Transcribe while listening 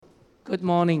Good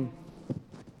morning.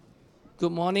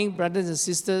 Good morning, brothers and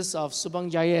sisters of Subang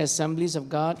Jaya Assemblies of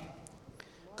God.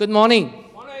 Good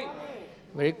morning. Morning.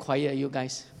 Very quiet, you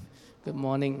guys. Good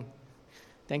morning.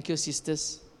 Thank you,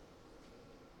 sisters.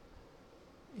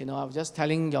 I was just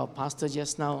telling your pastor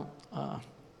just now,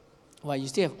 you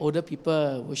still have older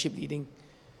people worship leading.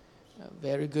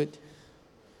 Very good.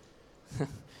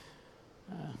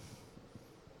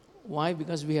 Why?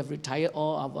 Because we have retired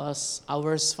all of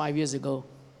ours 5 years ago.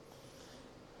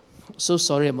 So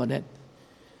sorry about that.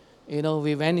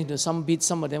 We went into some beats,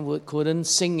 some of them couldn't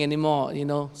sing anymore.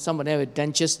 Some of them with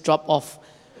dentures drop off.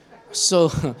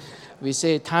 So we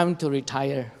say, time to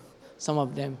retire, some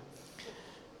of them.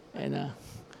 And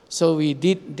so we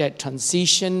did that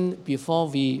transition before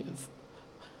we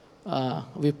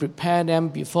prepared them,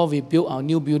 before we built our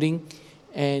new building,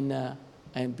 and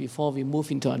before we move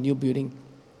into our new building.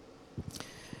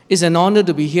 It's an honor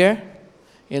to be here.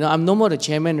 I'm no more the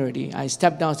chairman already. I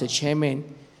stepped down as the chairman.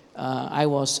 I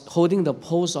was holding the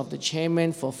post of the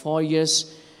chairman for 4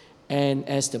 years, and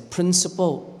as the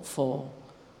principal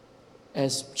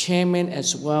as chairman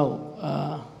as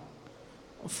well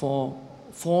for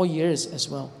 4 years as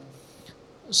well.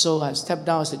 So I stepped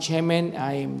down as the chairman.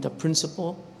 I am the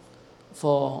principal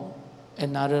for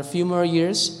another few more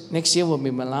years. Next year will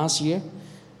be my last year,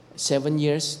 7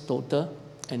 years total.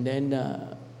 And then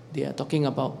they are talking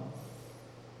about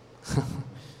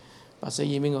Pastor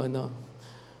Yiming or no.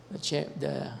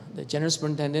 The general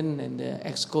superintendent and the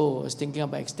exco was thinking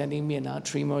about extending me another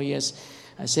 3 more years.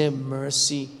 I said,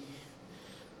 mercy.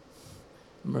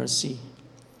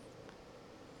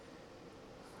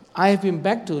 I have been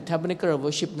back to Tabernacle of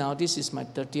Worship now. This is my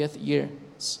 30th year.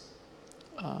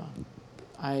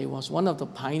 I was one of the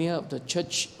pioneers of the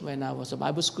church when I was a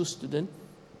Bible school student.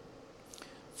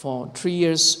 For 3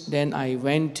 years, then I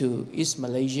went to East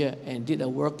Malaysia and did a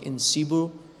work in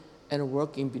Cebu and a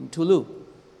work in Bintulu.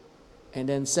 And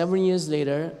then 7 years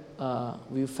later,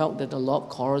 we felt that the Lord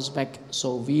called us back.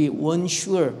 So we weren't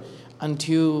sure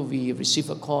until we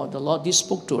received a call. The Lord did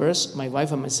spoke to us, my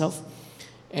wife and myself.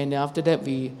 And after that,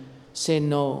 we said,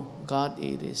 no, God,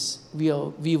 it is. We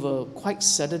were quite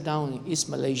settled down in East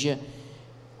Malaysia.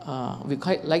 We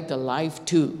quite liked the life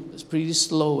too. It's pretty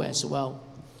slow as well.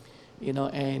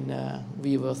 And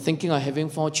we were thinking of having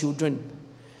 4 children.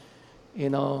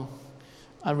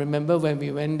 I remember when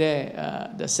we went there,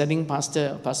 the setting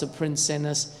pastor, Pastor Prince,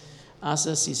 asked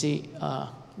us, he said,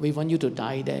 we want you to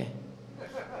die there.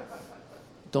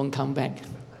 Don't come back.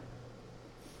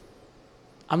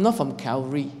 I'm not from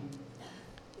Calvary.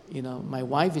 My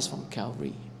wife is from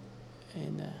Calvary.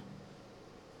 And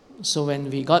so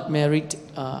when we got married,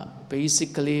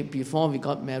 basically before we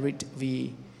got married,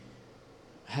 we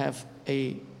have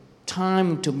a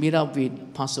time to meet up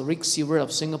with Pastor Rick Silver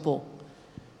of Singapore.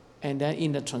 And then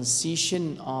in the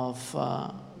transition of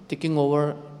taking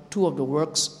over 2 of the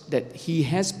works that he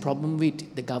has problem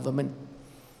with the government.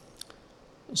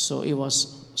 So it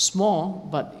was small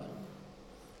but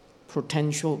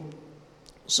potential.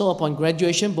 So upon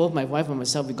graduation, both my wife and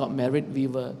myself, we got married. We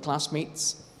were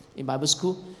classmates in Bible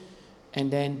school.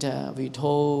 And then we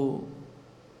told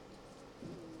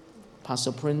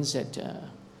Pastor Prince that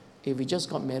if we just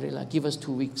got married, give us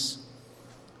 2 weeks,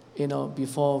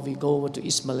 before we go over to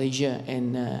East Malaysia.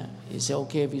 And he said,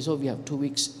 okay, we have 2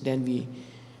 weeks. Then we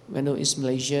went to East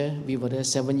Malaysia. We were there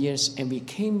 7 years. And we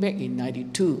came back in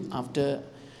 92 after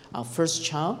our first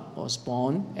child was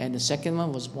born. And the second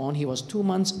one was born. He was 2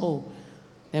 months old.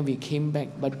 Then we came back.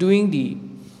 But during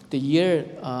the year,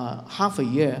 half a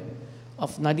year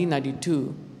of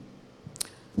 1992,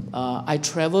 I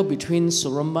traveled between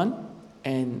Seremban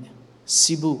and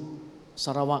Cebu,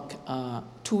 Sarawak,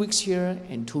 2 weeks here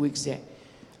and 2 weeks there,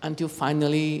 until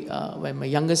finally, when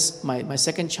my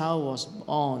second child was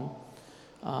born,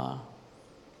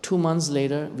 2 months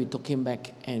later, we took him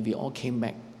back, and we all came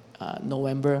back,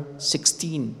 November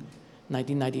 16,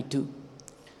 1992.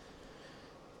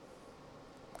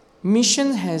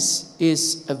 Mission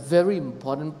is a very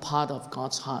important part of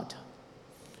God's heart.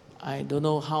 I don't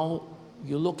know how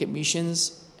you look at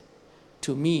missions.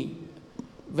 To me,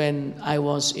 when I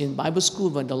was in Bible school,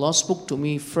 when the Lord spoke to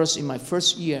me first in my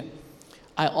first year,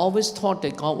 I always thought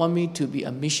that God wanted me to be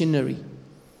a missionary.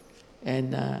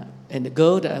 And the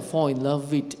girl that I fall in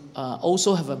love with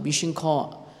also have a mission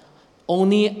call,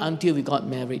 only until we got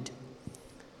married.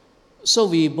 So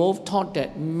we both thought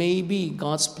that maybe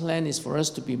God's plan is for us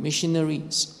to be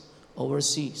missionaries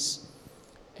overseas.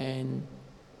 And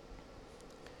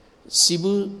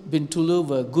Cebu, Bintulu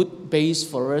were a good base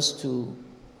for us to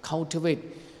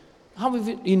cultivate.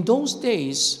 However, in those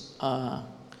days,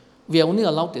 we are only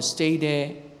allowed to stay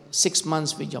there 6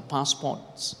 months with your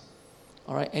passports.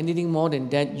 All right, anything more than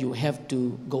that, you have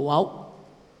to go out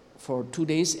for 2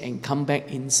 days and come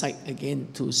back inside again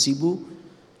to Cebu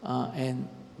and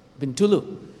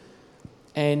Bintulu.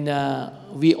 And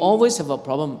we always have a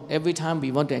problem every time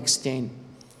we want to extend.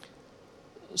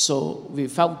 So we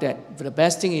felt that the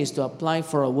best thing is to apply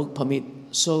for a work permit.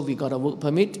 So we got a work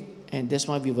permit, and that's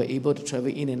why we were able to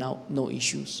travel in and out, no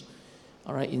issues.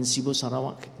 All right, in Cebu,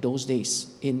 Sarawak, those days,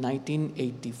 in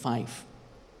 1985.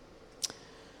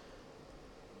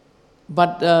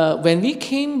 But when we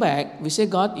came back, we said,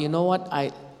 God, you know what?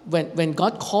 When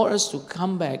God called us to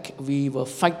come back, we were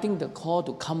fighting the call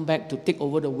to come back to take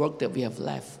over the work that we have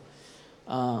left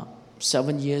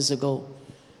 7 years ago.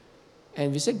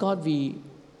 And we said, God, we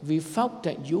felt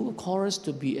that you called us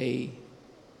to be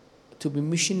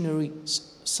missionaries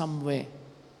somewhere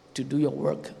to do your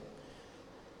work.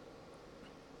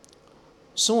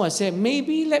 So I said,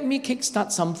 maybe let me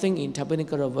kickstart something in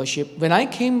Tabernacle of Worship. When I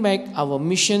came back, our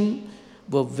mission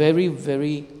were very,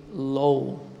 very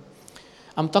low.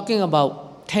 I'm talking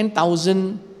about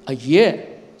 10,000 a year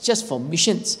just for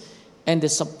missions. And they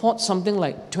support something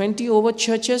like 20 over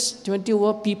churches, 20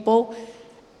 over people,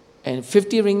 and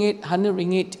 50 ringgit, 100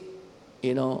 ringgit,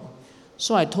 you know.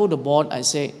 So I told the board, I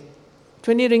said,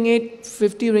 20 ringgit,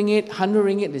 50 ringgit, 100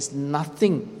 ringgit is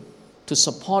nothing to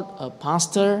support a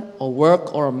pastor or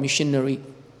work or a missionary.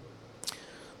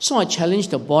 So I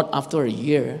challenged the board after a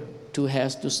year to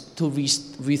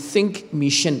rethink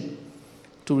mission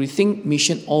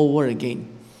all over again.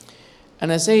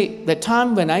 And I say, the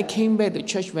time when I came back, the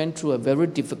church went through a very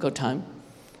difficult time.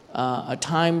 A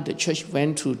time the church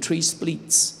went through 3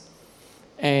 splits.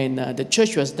 And the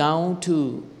church was down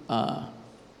to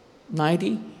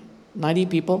 90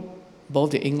 people,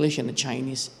 both the English and the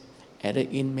Chinese,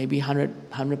 added in maybe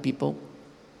 100 people.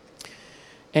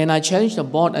 And I challenged the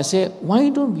board, I said, why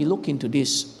don't we look into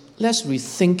this? Let's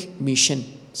rethink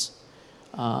missions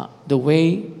the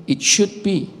way it should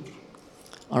be.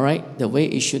 All right, the way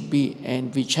it should be.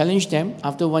 And we challenged them.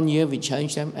 After 1 year, we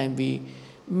challenged them, and we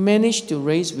managed to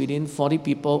raise within 90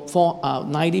 people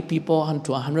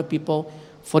to 100 people,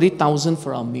 40,000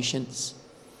 for our missions.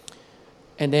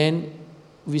 And then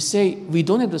we say, we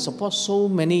don't have to support so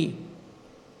many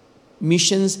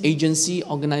missions, agency,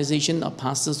 organization, or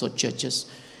pastors or churches.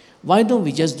 Why don't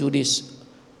we just do this?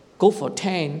 Go for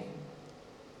 10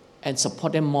 and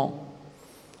support them more.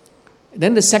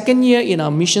 Then the second year in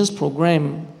our missions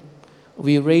program,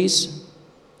 we raised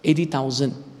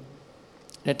 80,000. At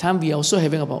that time, we also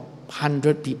having about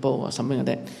 100 people or something like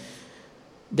that.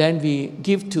 Then we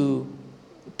give to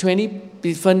 20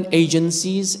 different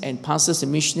agencies and pastors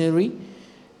and missionary.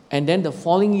 And then the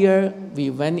following year, we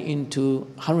went into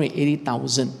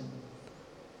 180,000.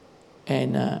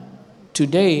 And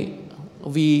today,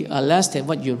 we are less than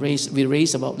what you raised. We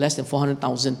raise about less than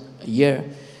 400,000 a year.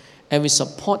 And we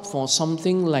support for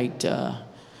something like,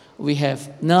 we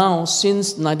have now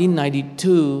since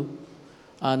 1992,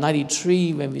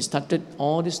 93, when we started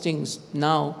all these things,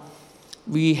 now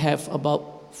we have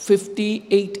about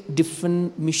 58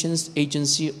 different missions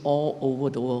agencies all over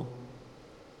the world.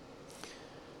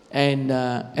 And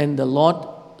the Lord,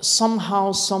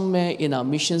 somehow, somewhere in our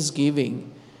missions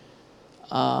giving,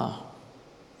 to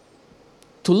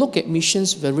look at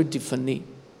missions very differently.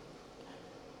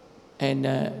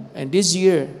 And this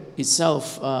year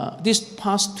itself, this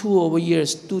past 3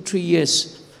 years,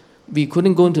 we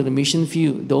couldn't go into the mission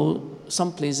field, though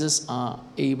some places are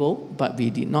able, but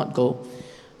we did not go.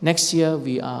 Next year,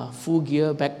 we are full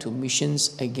gear back to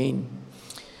missions again.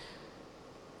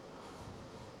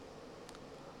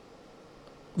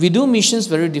 We do missions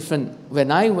very different.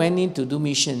 When I went in to do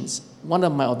missions, one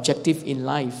of my objectives in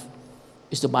life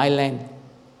is to buy land.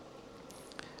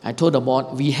 I told the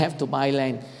board, we have to buy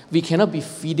land. We cannot be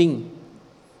feeding.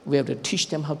 We have to teach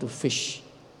them how to fish.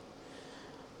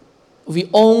 We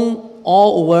own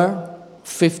all over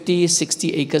 50,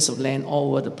 60 acres of land all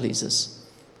over the places.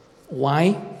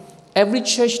 Why? Every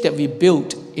church that we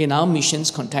built in our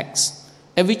missions context,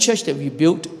 every church that we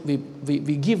built, we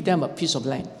give them a piece of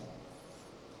land.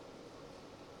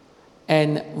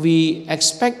 And we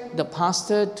expect the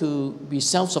pastor to be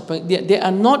self-supporting. They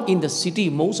are not in the city,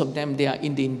 most of them, they are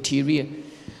in the interior.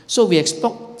 So we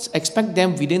expect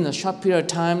them within a short period of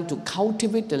time to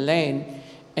cultivate the land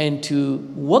and to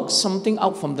work something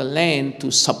out from the land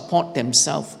to support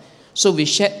themselves. So we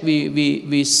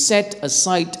set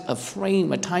aside a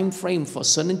time frame for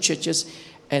certain churches,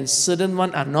 and certain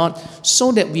ones are not,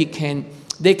 so that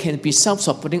they can be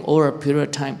self-supporting over a period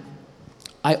of time.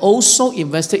 I also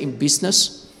invested in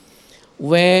business,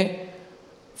 where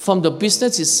from the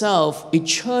business itself, it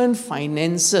churned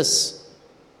finances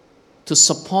to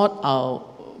support our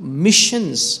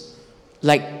missions.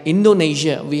 Like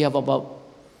Indonesia, we have about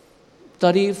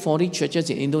 30, 40 churches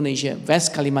in Indonesia,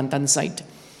 West Kalimantan side.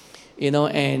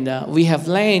 And we have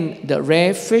land that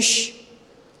rear fish,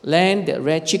 land that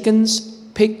rear chickens,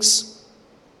 pigs.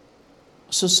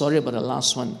 So sorry about the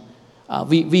last one. Not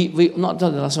the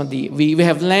last one. We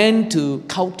have land to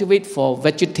cultivate for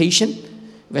vegetables.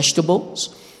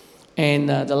 And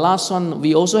the last one,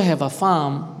 we also have a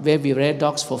farm where we rear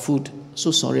dogs for food.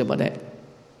 So sorry about that.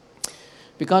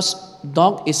 Because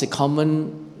dog is a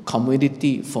common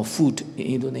commodity for food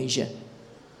in Indonesia.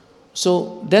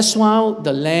 So that's why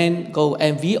the land go.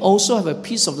 And we also have a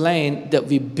piece of land that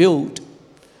we built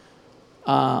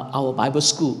our Bible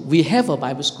school. We have a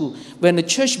Bible school. When the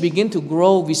church began to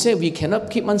grow, we said we cannot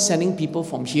keep on sending people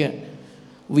from here.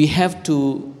 We have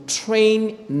to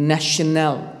train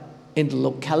national in the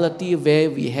locality where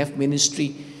we have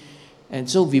ministry. And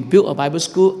so we built a Bible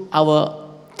school. Our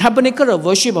Tabernacle of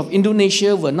Worship of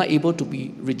Indonesia were not able to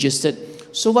be registered.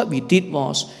 So what we did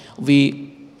was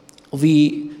we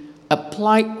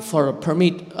applied for a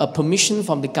permission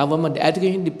from the government, the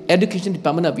education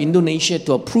department of Indonesia,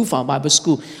 to approve our Bible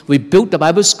school. We built the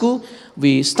Bible school,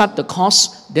 we start the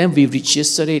course, then we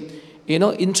registered it.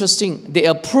 Interesting. They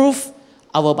approved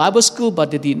our Bible school,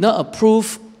 but they did not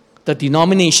approve the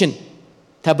denomination,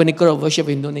 Tabernacle of Worship of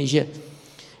Indonesia.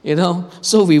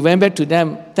 So we went back to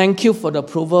them. Thank you for the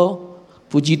approval.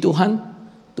 Puji Tuhan,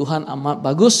 Tuhan amat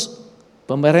bagus,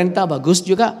 pemerintah bagus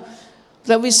juga.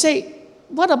 That we say,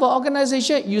 what about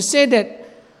organization? You say that,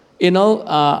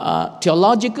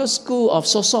 theological school of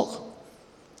Sosok,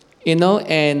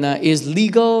 and is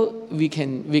legal. We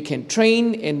can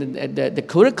train, and the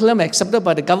curriculum accepted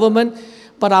by the government.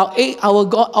 But our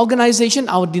organization,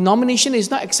 our denomination is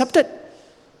not accepted.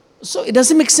 So it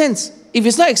doesn't make sense. If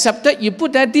it's not accepted, you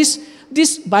put that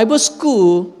this Bible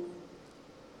school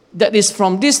that is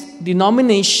from this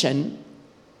denomination,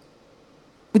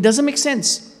 it doesn't make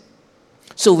sense.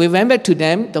 So we went back to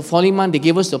them. The following month, they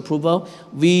gave us the approval.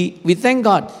 We thank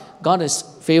God. God is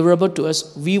favorable to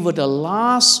us. We were the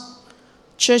last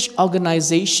church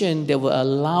organization that were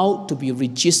allowed to be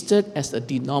registered as a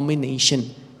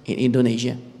denomination in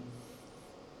Indonesia.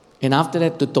 And after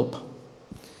that, tutup.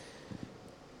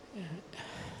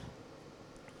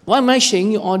 Why am I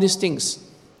sharing you all these things?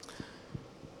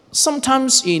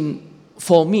 Sometimes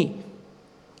for me,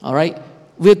 all right,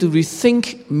 we have to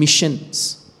rethink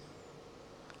missions.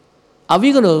 Are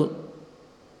we going to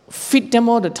feed them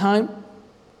all the time?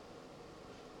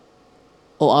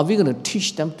 Or are we going to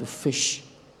teach them to fish?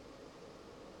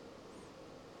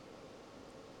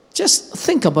 Just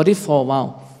think about it for a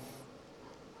while.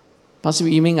 Pastor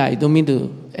Yiming, I don't mean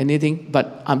to anything,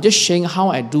 but I'm just sharing how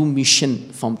I do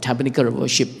mission from Tabernacle of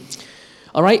Worship.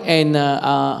 All right, and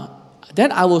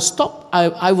then I will stop.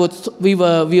 We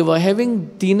were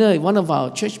having dinner. One of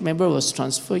our church members was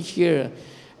transferred here,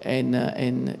 and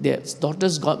their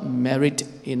daughters got married.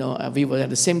 We were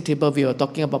at the same table. We were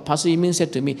talking about. Pastor Yiming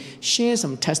said to me, share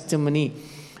some testimony,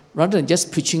 rather than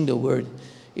just preaching the word.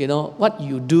 What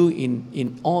you do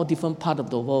in all different parts of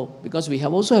the world, because we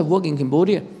also have work in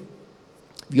Cambodia.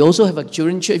 We also have a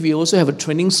children's church. We also have a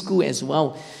training school as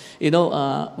well. We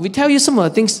tell you some of the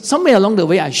things. Somewhere along the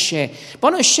way I share. But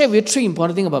I want to share with you 3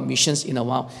 important things about missions in a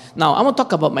while. Now, I want to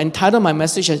talk about, entitle my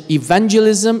message as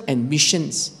Evangelism and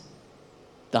Missions.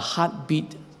 The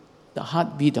heartbeat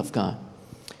of God.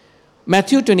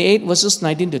 Matthew 28 verses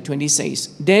 19 to 20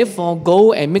 says, therefore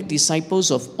go and make disciples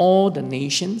of all the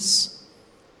nations.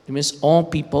 It means all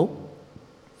people.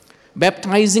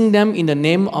 Baptizing them in the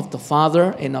name of the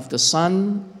Father and of the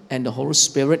Son and the Holy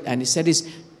Spirit. And he said this,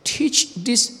 teach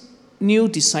these new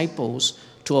disciples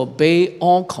to obey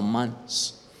all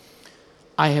commands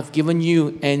I have given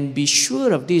you, and be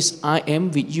sure of this, I am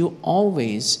with you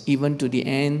always, even to the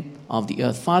end of the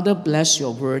earth. Father, bless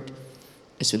your word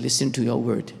as we listen to your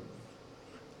word.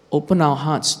 Open our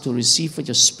hearts to receive what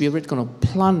your Spirit going to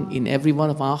plant in every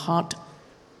one of our heart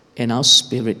and our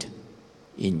spirit.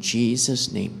 In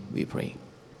Jesus' name we pray.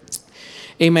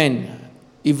 Amen.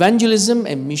 Evangelism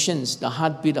and missions, the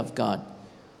heartbeat of God.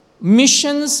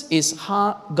 Missions is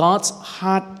God's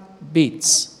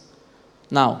heartbeats.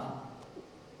 Now,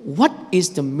 what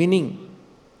is the meaning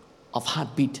of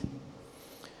heartbeat?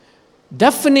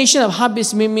 Definition of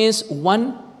heartbeat means,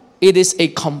 1, it is a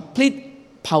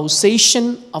complete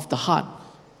pulsation of the heart.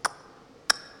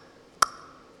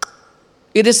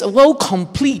 It is a whole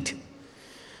complete.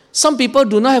 Some people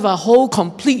do not have a whole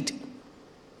complete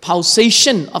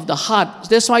pulsation of the heart.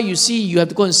 That's why you have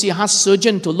to go and see a heart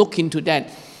surgeon to look into that.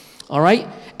 All right?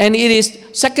 And it is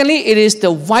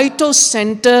the vital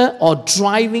center or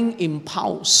driving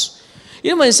impulse.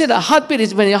 You know, when I say the heartbeat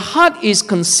is when your heart is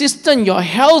consistent, your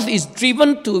health is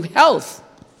driven to health.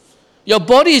 Your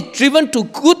body is driven to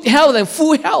good health and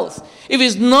full health. If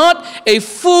it's not a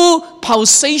full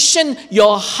pulsation,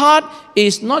 your heart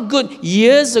is not good.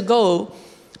 Years ago,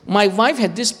 my wife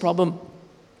had this problem.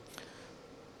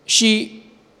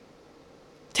 She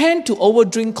tend to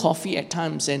overdrink coffee at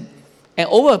times, and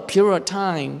over a period of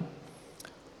time,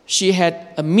 she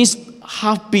had a missed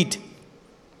heartbeat.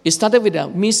 It started with a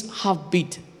missed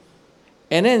heartbeat,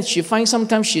 and then she finds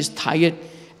sometimes she's tired,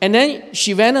 and then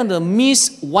she went on the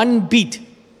missed one beat,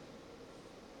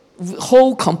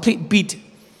 whole complete beat,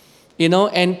 and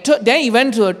then it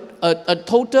went to a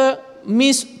total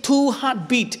missed 2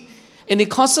 heartbeat. And it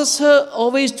causes her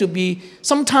always to be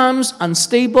sometimes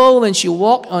unstable when she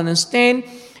walks on a stand,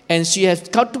 and she has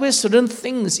cultivated certain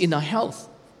things in her health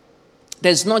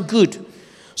that's not good.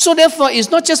 So therefore, it's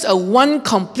not just a one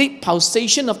complete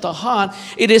pulsation of the heart,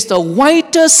 it is the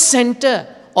vital center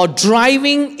or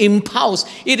driving impulse.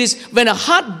 It is when a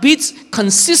heart beats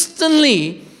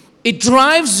consistently, it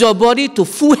drives your body to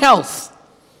full health.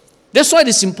 That's why it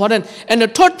is important. And the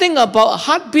third thing about a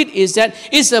heartbeat is that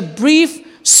it's a brief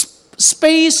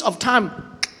space of time.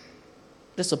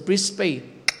 That's a brief space.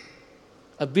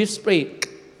 A brief space.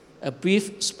 A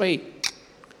brief space.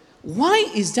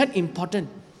 Why is that important?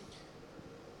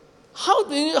 How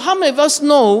many of us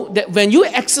know that when you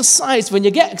exercise, when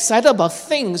you get excited about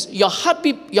things, your heart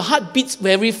beats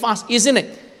very fast, isn't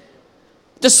it?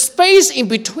 The space in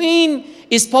between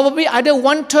is probably either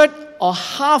 1/3 or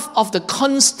half of the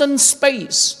constant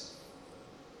space.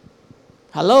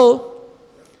 Hello?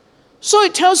 So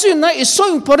it tells you now it's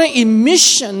so important in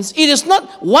missions. It is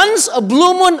not once a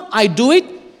blue moon I do it,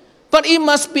 but it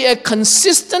must be a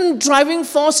consistent driving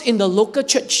force in the local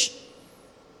church.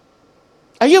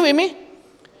 Are you with me?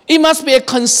 It must be a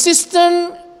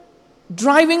consistent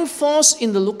driving force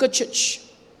in the local church.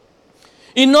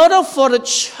 In order for the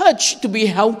church to be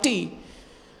healthy,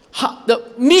 the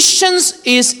missions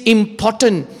is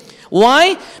important.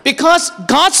 Why? Because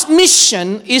God's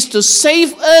mission is to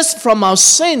save us from our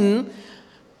sin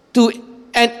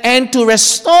and to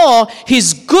restore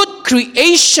His good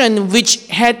creation which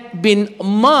had been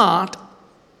marred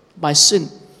by sin.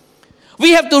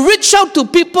 We have to reach out to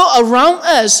people around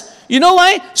us. You know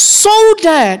why? So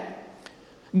that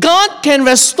God can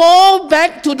restore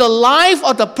back to the life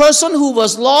of the person who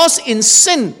was lost in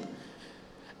sin.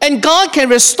 And God can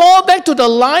restore back to the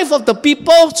life of the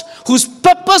people whose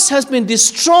purpose has been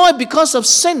destroyed because of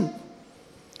sin.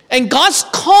 And God's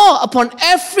call upon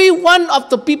every one of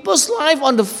the people's life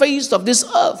on the face of this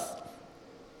earth.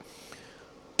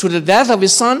 To the death of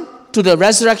His Son, to the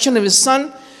resurrection of His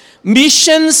Son,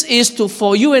 missions is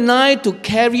for you and I to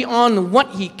carry on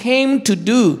what He came to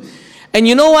do. And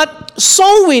you know what?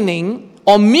 Soul winning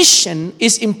or mission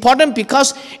is important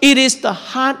because it is the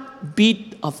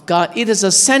heartbeat of God. It is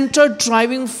a central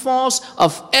driving force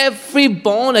of every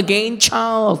born-again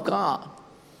child of God.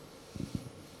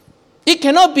 It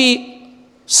cannot be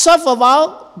serve a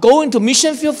while, go into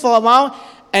mission field for a while,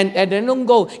 and then don't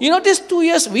go. You know, these 2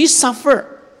 years we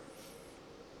suffer.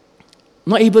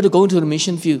 Not able to go into the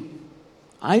mission field.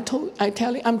 I'm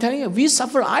telling you, we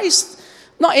suffer.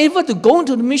 Not able to go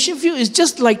into the mission field is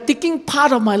just like taking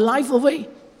part of my life away.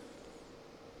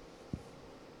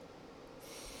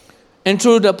 And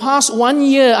through the past 1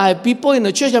 year, I have people in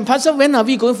the church and Pastor, when are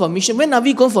we going for mission? When are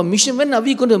we going for mission? When are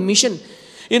we going to mission?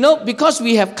 You know, because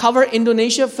we have covered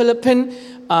Indonesia, Philippines,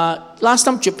 last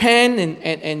time Japan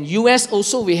and US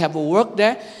also, we have a work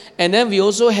there. And then we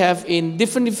also have in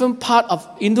different part of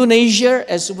Indonesia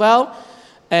as well.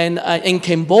 And in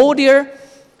Cambodia,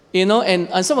 you know, and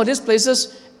some of these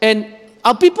places. And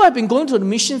our people have been going to the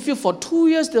mission field for 2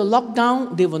 years. They were locked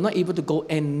down. They were not able to go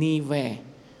anywhere.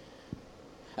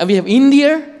 And we have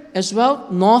India as well,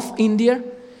 North India.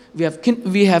 We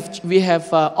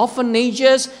have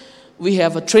orphanages. We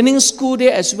have a training school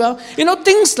there as well. You know,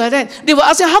 things like that. They were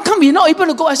asking, how come we're not able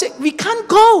to go? I said, we can't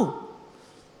go.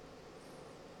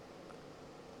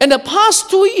 In the past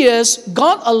 2 years,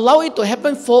 God allowed it to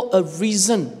happen for a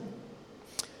reason.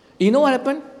 You know what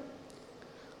happened?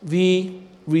 We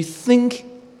rethink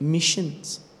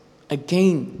missions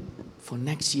again for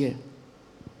next year.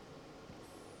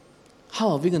 How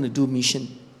are we going to do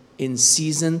mission in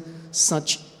season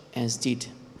such as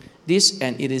this?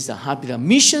 And it is the heartbeat.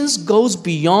 Missions goes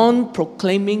beyond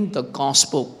proclaiming the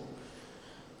gospel.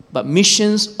 But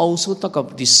missions also talk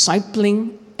of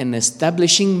discipling and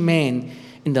establishing men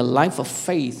in the life of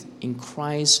faith in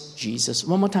Christ Jesus.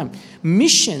 One more time.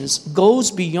 Missions goes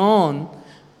beyond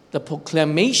the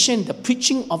proclamation, the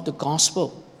preaching of the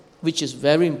gospel, which is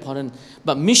very important.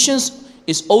 But missions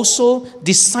is also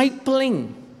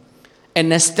discipling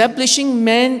and establishing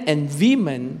men and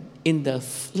women in the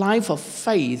life of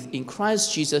faith in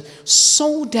Christ Jesus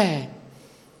so that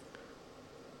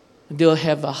they'll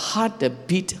have a heart that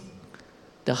beat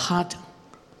the heart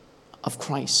of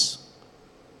Christ.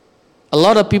 A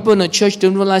lot of people in the church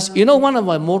don't realize, one of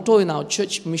our motto in our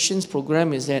church missions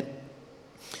program is that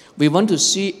we want to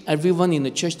see everyone in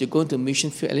the church to go to mission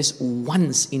field at least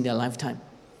once in their lifetime.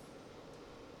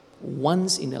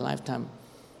 Once in their lifetime.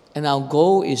 And our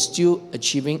goal is still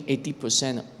achieving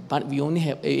 80%, but we only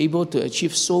have able to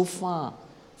achieve so far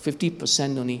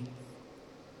 50% only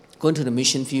going to the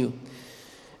mission field.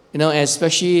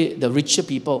 Especially the richer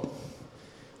people.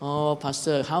 Oh,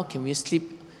 Pastor, how can we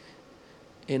sleep,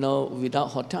 without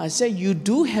hotel? I said, you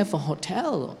do have a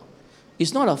hotel.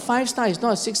 It's not a 5-star, it's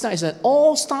not a 6-star, it's an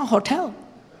all-star hotel.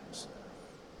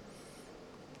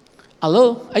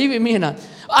 Hello? Are you with me now?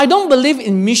 I don't believe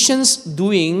in missions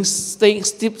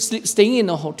staying in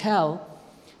a hotel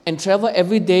and travel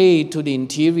every day to the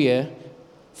interior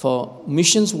for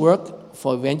missions work,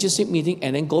 for evangelistic meeting,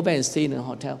 and then go back and stay in a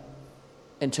hotel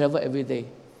and travel every day.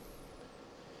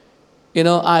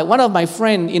 One of my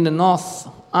friends in the north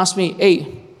asked me,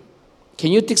 hey,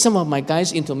 can you take some of my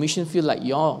guys into mission field like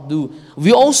y'all do?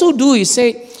 We also do, he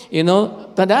said,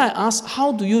 but I asked,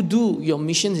 how do you do your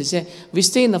missions? He said, we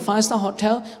stay in a 5-star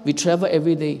hotel, we travel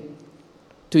every day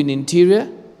to an interior,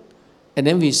 and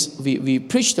then we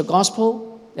preach the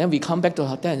gospel, then we come back to the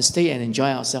hotel and stay and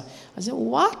enjoy ourselves. I said,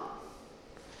 what?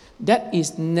 That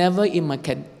is never in my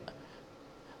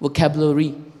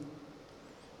vocabulary.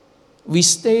 We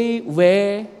stay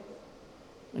where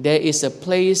there is a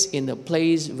place in the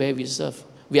place where we serve.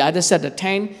 We either set a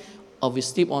tent or we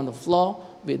sleep on the floor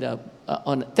with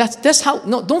that's how.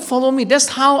 No, don't follow me. That's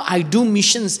how I do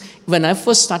missions when I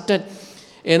first started.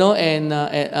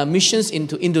 And missions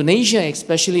into Indonesia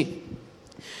especially.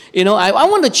 I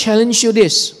want to challenge you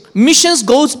this. Missions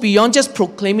goes beyond just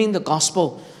proclaiming the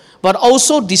gospel, but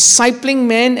also discipling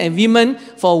men and women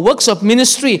for works of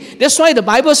ministry. That's why the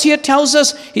Bible here tells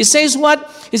us, he says what?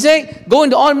 He said, go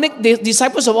into all, make the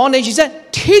disciples of all nations. He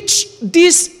said, teach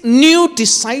these new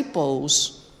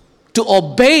disciples to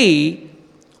obey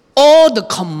all the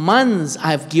commands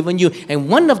I have given you. And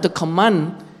one of the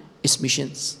command is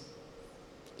missions,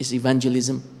 is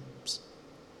evangelism.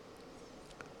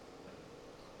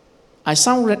 Do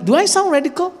I sound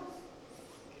radical?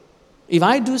 If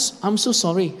I do, I'm so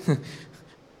sorry.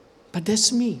 But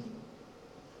that's me.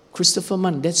 Christopher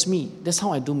Mann, that's me. That's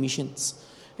how I do missions.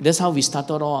 That's how we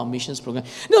started all our missions program.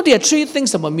 There are 3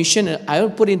 things about mission I will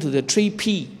put into the 3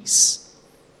 P's.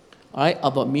 All right,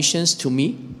 about missions to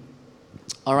me.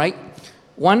 All right.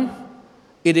 1,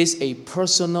 it is a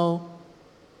personal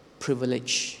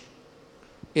privilege.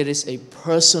 It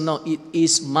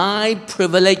is my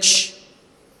privilege.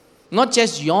 Not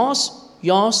just yours,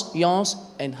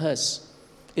 and hers.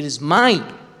 It is my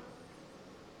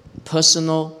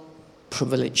personal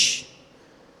privilege.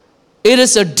 It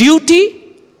is a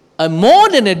duty, more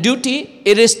than a duty,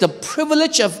 it is the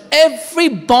privilege of every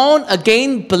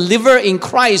born-again believer in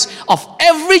Christ, of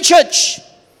every church,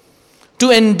 to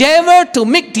endeavor to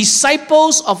make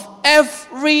disciples of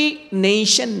every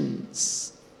nation.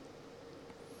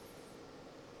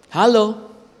 Hello?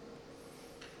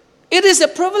 It is a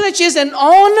privilege, it's an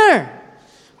honor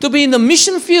to be in the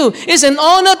mission field. It's an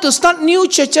honor to start new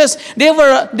churches. There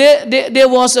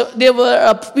was a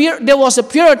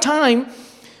period of time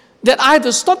that I had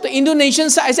to stop the Indonesian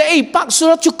side. I said, hey, Pak,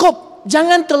 sudah cukup.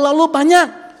 Jangan terlalu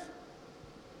banyak.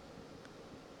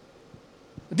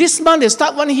 This month they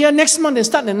start one here, next month they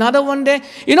start another one there.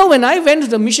 When I went to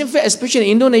the mission field,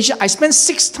 especially in Indonesia, I spent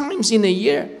 6 times in a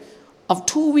year of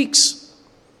 2 weeks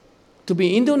to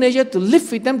be in Indonesia, to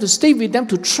live with them, to stay with them,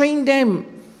 to train them,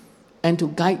 and to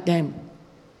guide them.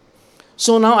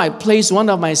 So now I placed one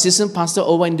of my assistant pastors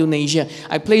over Indonesia.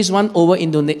 I placed one over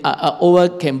over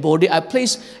Cambodia. I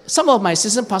placed some of my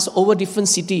assistant pastors over different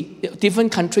city,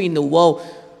 different country in the world.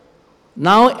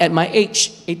 Now at my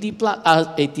age, 60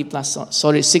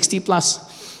 plus,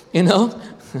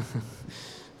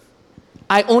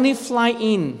 I only fly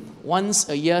in once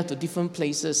a year to different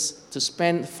places to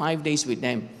spend 5 days with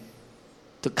them,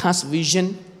 to cast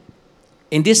vision.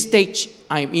 In this stage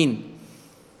I'm in,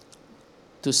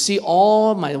 to see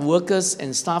all my workers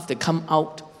and staff that come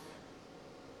out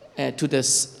to the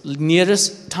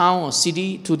nearest town or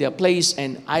city, to their place,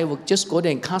 and I will just go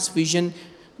there and cast vision,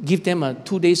 give them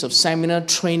 2 days of seminar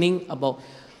training about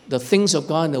the things of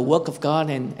God and the work of God,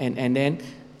 and then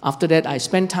after that I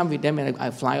spend time with them and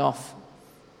I fly off.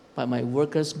 But my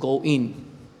workers go in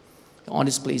all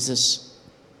these places.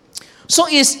 So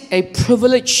it's a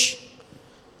privilege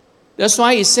That's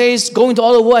why it says, go into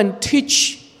all the world and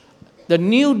teach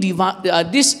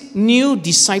these new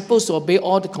disciples to obey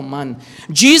all the command.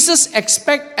 Jesus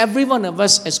expects every one of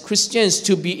us as Christians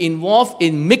to be involved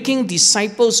in making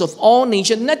disciples of all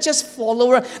nations, not just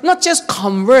followers, not just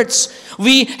converts.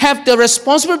 We have the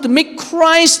responsibility to make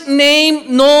Christ's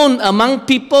name known among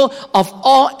people of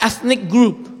all ethnic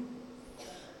groups.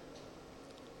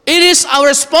 It is our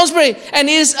responsibility and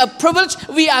it is a privilege.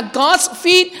 We are God's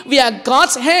feet, we are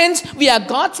God's hands, we are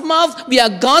God's mouth, we are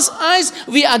God's eyes,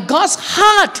 we are God's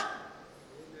heart.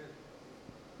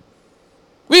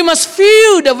 We must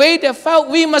feel the way they felt.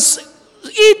 We must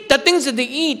eat the things that they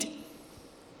eat.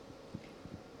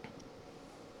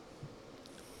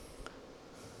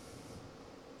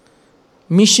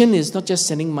 Mission is not just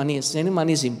sending money. Sending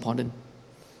money is important.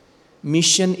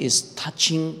 Mission is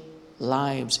touching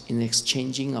lives, in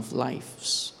exchanging of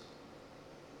lives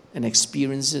and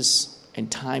experiences and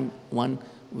time one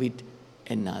with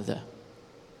another.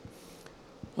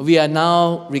 We are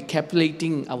now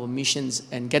recapitulating our missions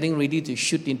and getting ready to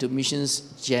shoot into missions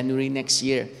January next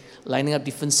year, lining up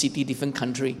different city, different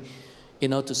country,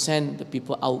 to send the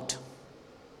people out.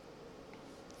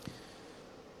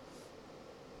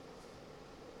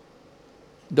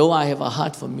 Though I have a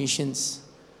heart for missions,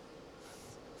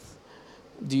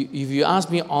 if you ask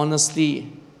me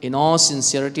honestly, in all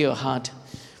sincerity of heart,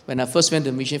 when I first went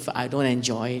to mission, I don't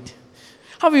enjoy it.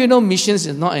 How do you know missions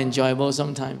is not enjoyable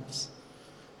sometimes?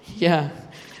 Yeah,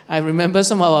 I remember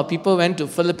some of our people went to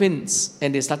Philippines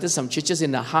and they started some churches in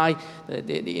the high,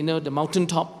 the mountain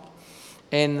top,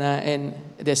 and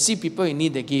they see people in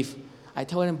need, they give. I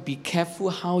tell them, be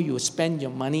careful how you spend your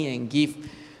money and give.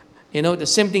 The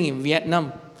same thing in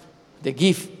Vietnam. They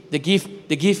give,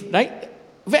 right?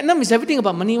 Vietnam is everything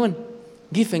about money, one.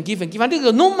 Give and give and give. Until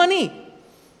there's no money.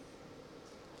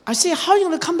 I say, how are you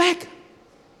going to come back?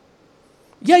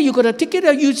 Yeah, you got a ticket.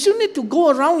 You still need to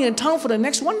go around in town for the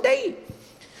next one day.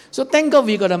 So thank God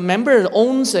we got a member that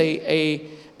owns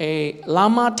a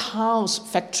Lama Tiles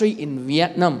factory in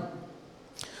Vietnam.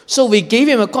 So we gave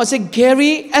him a call. I said,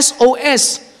 Gary,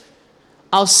 SOS.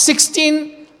 Our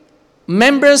 16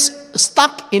 members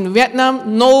stuck in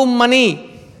Vietnam, no money.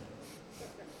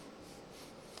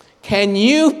 Can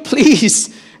you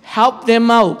please help them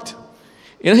out?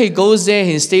 He goes there,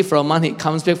 he stays for a month, he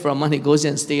comes back for a month, he goes there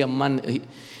and stays a month,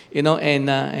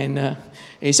 and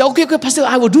he said, okay, Pastor,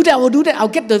 I will do that. I'll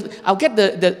get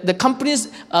the company's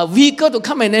vehicle to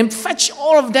come and then fetch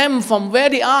all of them from where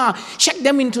they are, check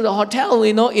them into the hotel,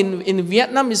 in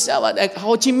Vietnam itself, at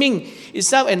Ho Chi Minh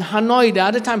itself, and Hanoi the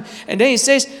other time. And then he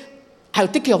says, I'll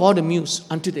take care of all the meals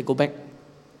until they go back.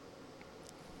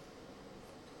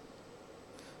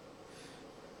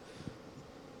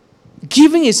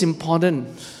 Giving is important,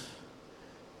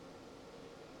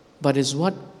 but it's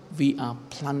what we are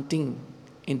planting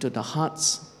into the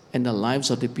hearts and the lives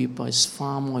of the people is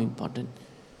far more important.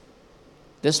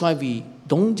 That's why we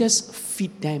don't just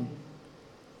feed them.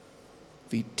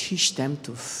 We teach them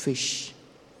to fish.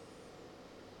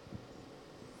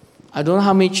 I don't know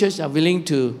how many churches are willing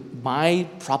to buy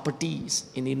properties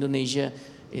in Indonesia,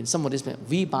 in some of this.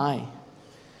 We buy.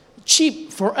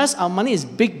 Cheap. For us, our money is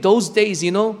big those days,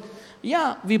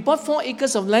 Yeah, we bought 4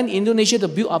 acres of land in Indonesia to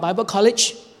build our Bible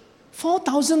college.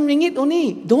 4,000 ringgit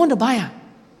only. Don't want to buy.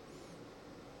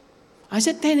 I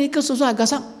said 10 acres also I got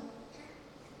some.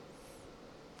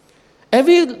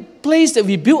 Every place that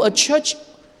we build a church,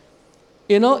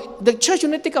 the church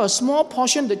only take out a small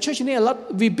portion. The church only a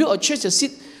lot. We build a church to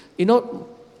sit,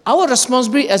 our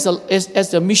responsibility as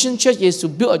the mission church is to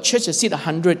build a church to sit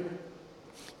 100.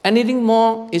 Anything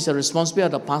more is the responsibility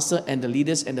of the pastor and the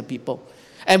leaders and the people.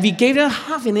 And we gave them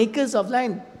 0.5 acres of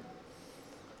land.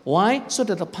 Why? So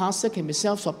that the pastor can be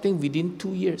self-sustaining within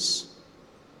 2 years.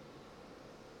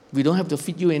 We don't have to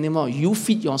feed you anymore. You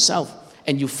feed yourself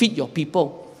and you feed your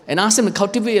people. And ask them to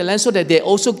cultivate your land so that they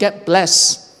also get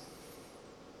blessed.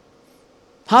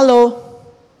 Hello?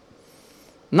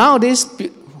 Nowadays,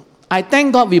 I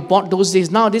thank God we bought those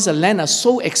days. Nowadays, the land are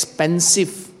so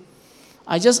expensive.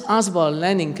 I just asked about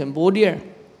land in Cambodia.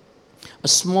 A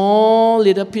small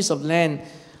little piece of land,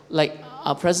 like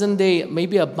our present day,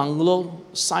 maybe a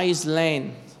bungalow-sized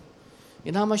land.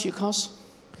 You know how much it costs?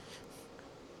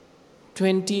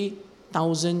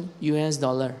 $20,000 US.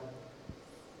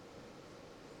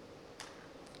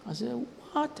 I said,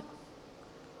 what?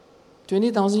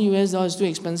 $20,000 US is too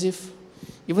expensive.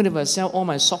 Even if I sell all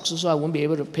my socks also, I won't be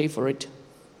able to pay for it.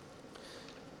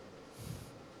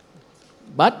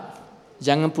 But,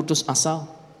 jangan putus asa.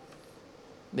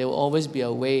 There will always be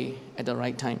a way at the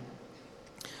right time.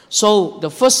 So the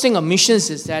first thing of missions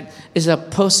is that it's a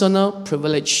personal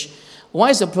privilege. Why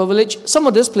is it a privilege? Some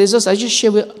of these places, I just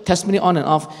share with testimony on and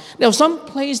off. There was some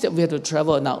place that we had to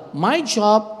travel. Now, my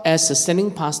job as a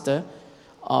standing pastor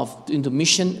into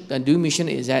mission and doing mission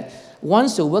is that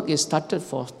once the work is started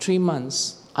for 3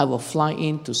 months, I will fly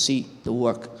in to see the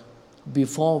work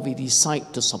before we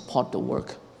decide to support the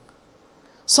work.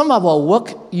 Some of our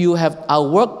work, you have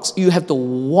to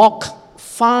walk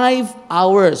 5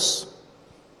 hours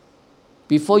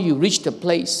before you reach the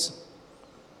place.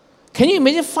 Can you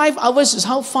imagine 5 hours is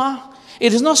how far?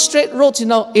 It is not straight roads,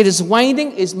 It is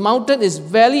winding, it's mountain, it's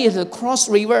valley, it's a cross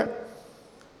river.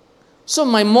 So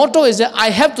my motto is that I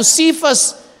have to see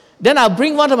first. Then I'll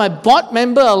bring one of my board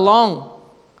member along.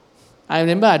 I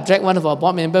remember I dragged one of our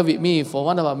board member with me for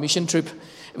one of our mission trip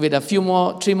with 3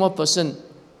 more person.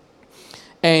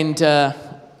 And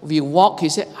we walk. He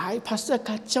said, Pastor,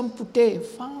 kacang putih,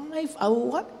 5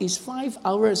 hours. What is 5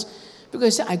 hours?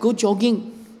 Because he said, I go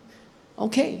jogging.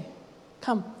 Okay,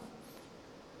 come.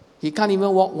 He can't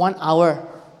even walk 1 hour.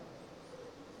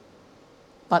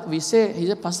 But he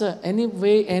said, Pastor,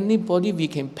 anyway, anybody we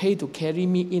can pay to carry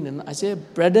me in. And I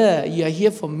said, brother, you are here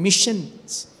for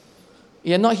missions.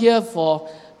 You are not here for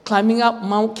climbing up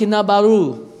Mount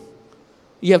Kinabalu.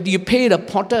 You pay the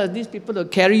porter, these people to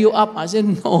carry you up. I said,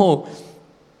 no.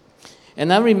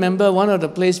 And I remember one of the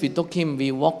places we took him,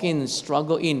 we walk in,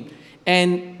 struggle in.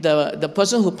 And the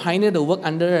person who pioneered the work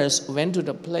under us went to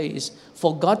the place,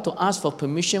 forgot to ask for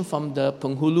permission from the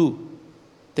Penghulu,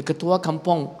 the Ketua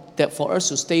Kampong, that for us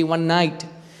to stay one night.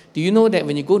 Do you know that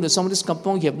when you go to some of this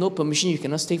kampong, you have no permission, you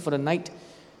cannot stay for the night?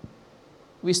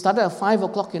 We started at 5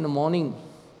 o'clock in the morning.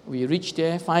 We reached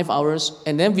there, 5 hours,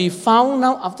 and then we found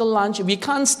out after lunch, we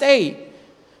can't stay.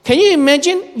 Can you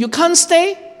imagine? You can't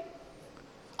stay?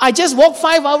 I just walked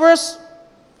 5 hours.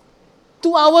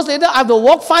 2 hours later, I have to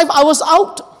walk 5 hours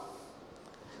out.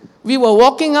 We were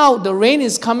walking out, the rain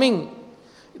is coming.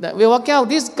 We walk out,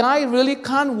 this guy really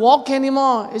can't walk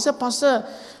anymore. He said, Pastor,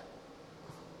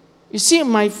 you see,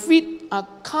 my feet are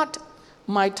cut,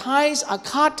 my thighs are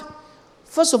cut.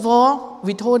 First of all,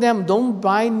 we told them, don't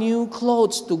buy new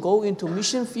clothes to go into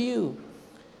mission field.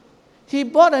 He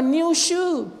bought a new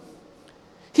shoe.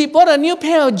 He bought a new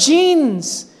pair of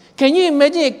jeans. Can you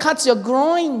imagine? It cuts your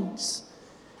groins.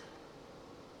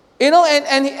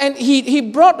 And he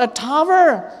brought a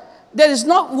towel that is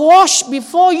not washed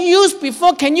before, used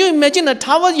before. Can you imagine a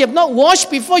towel you have not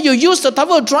washed before you use the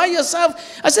towel to dry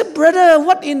yourself? I said, brother,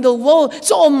 what in the world?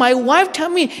 So my wife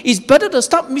told me, it's better to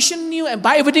start mission new and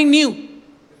buy everything new.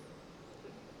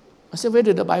 I said, where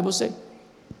did the Bible say?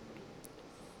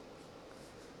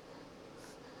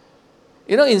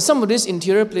 In some of these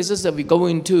interior places that we go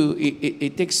into,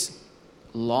 it takes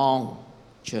long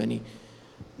journey.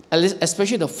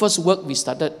 Especially the first work we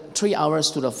started, 3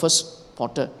 hours to the first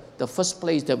porter. The first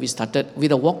place that we started, we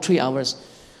had to walk 3 hours.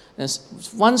 And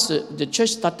once the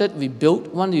church started, we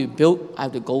built. Once we built, I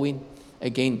have to go in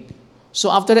again. So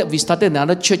after that, we started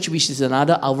another church, which is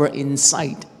another hour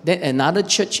inside. Then another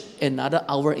church, another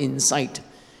hour inside.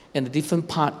 And a different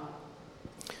part.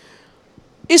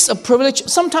 It's a privilege.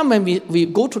 Sometimes when we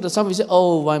go to the south, we say,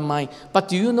 oh, why am I? But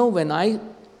do you know, when I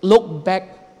look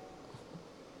back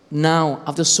now,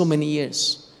 after so many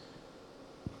years,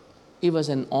 it was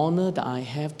an honor that I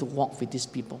have to walk with these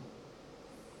people.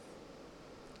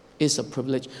 It's a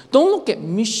privilege. Don't look at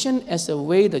mission as a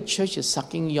way the church is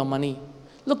sucking your money.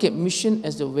 Look at mission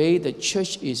as the way the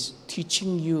church is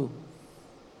teaching you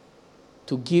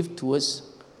to give towards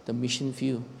the mission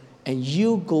field. And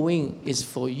you going is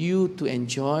for you to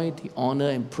enjoy the honor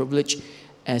and privilege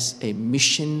as a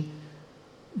missionary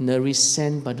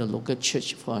sent by the local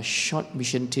church for a short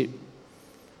mission trip.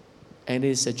 And it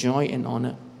is a joy and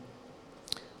honor.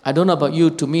 I don't know about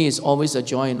you, to me it's always a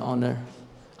joy and honor.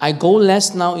 I go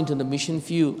less now into the mission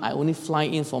field. I only fly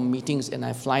in for meetings and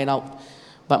I fly out.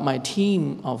 But my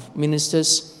team of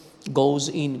ministers goes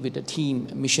in with the team,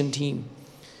 mission team.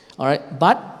 All right.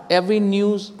 But every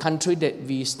new country that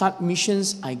we start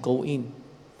missions, I go in.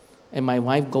 And my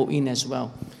wife go in as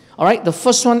well. All right. The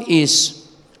first one is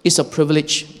a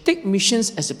privilege. Take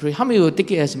missions as a privilege. How many will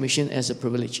take it as a mission, as a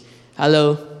privilege?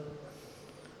 Hello?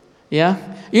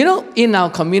 Yeah, in our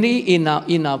community, in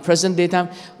our present day time,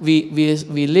 we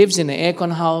live in an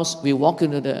aircon house. We walk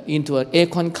into an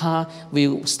aircon car.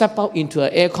 We step out into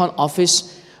an aircon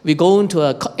office. We go into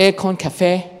an aircon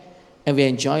cafe, and we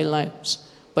enjoy lives.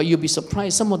 But you'll be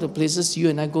surprised. Some of the places you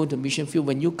and I go to mission field,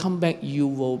 when you come back, you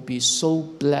will be so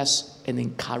blessed and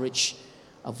encouraged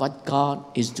of what God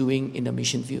is doing in the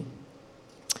mission field.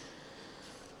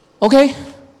 Okay.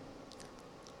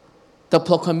 The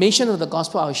proclamation of the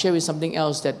gospel, I'll share with something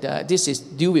else that this is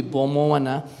due with Bomo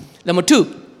one. Number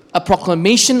 2, a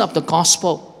proclamation of the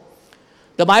gospel.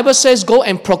 The Bible says, go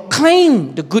and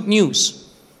proclaim the good news.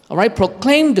 All right,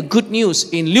 proclaim the good news.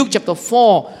 In Luke chapter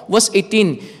 4, verse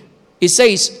 18, it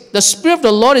says, the Spirit of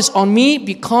the Lord is on me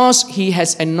because He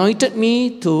has anointed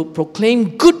me to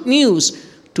proclaim good news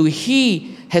to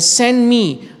He has sent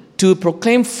me to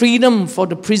proclaim freedom for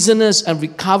the prisoners and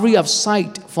recovery of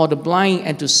sight for the blind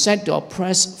and to set the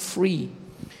oppressed free.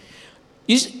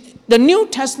 The New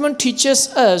Testament teaches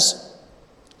us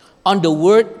on the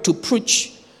word to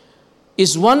preach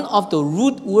is one of the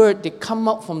root words that come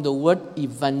out from the word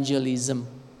evangelism.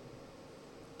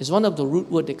 It's one of the root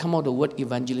words that come out of the word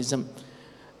evangelism.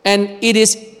 And it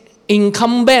is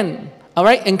incumbent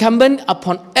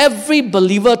upon every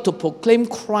believer to proclaim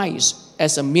Christ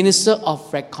as a minister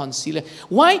of reconciliation.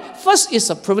 Why? First is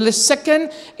a privilege.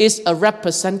 Second is a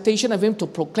representation of Him to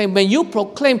proclaim. When you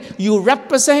proclaim, you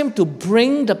represent Him to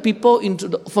bring the people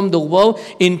from the world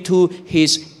into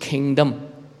His kingdom.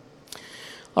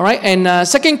 All right, and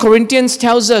 2 Corinthians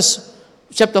tells us,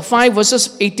 chapter 5,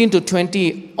 verses 18 to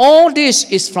 20, all this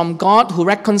is from God who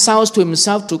reconciles to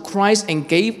Himself through Christ and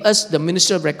gave us the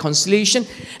ministry of reconciliation,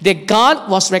 that God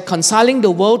was reconciling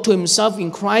the world to Himself in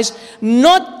Christ,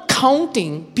 not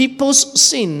counting people's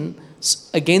sins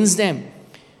against them.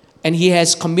 And He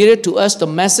has committed to us the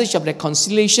message of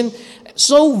reconciliation.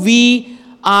 So we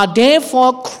are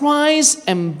therefore Christ's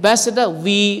ambassador.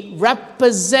 We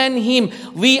represent Him.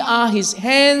 We are His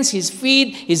hands, His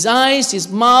feet, His eyes, His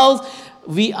mouth.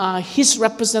 We are His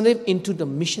representative into the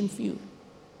mission field.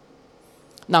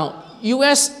 Now,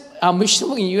 our mission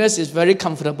work in US is very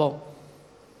comfortable.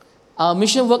 Our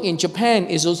mission work in Japan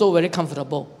is also very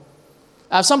comfortable.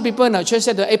 Some people in our church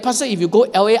said, hey, Pastor, if you go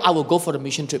LA, I will go for the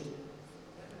mission trip.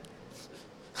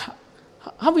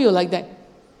 How will you like that?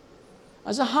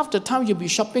 I said, half the time you'll be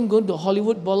shopping, going to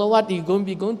Hollywood Boulevard, you're going to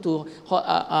be going to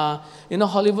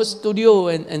Hollywood Studio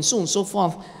and so on and so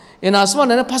forth. And I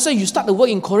said, Pastor, you start to work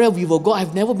in Korea, we will go.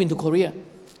 I've never been to Korea.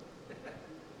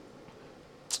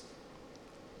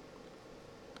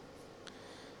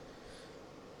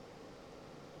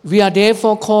 We are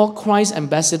therefore called Christ's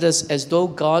ambassadors, as though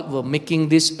God were making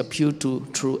this appeal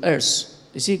through us.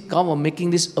 You see, God was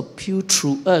making this appeal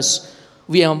through us.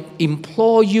 We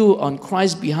implore you on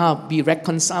Christ's behalf, be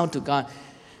reconciled to God.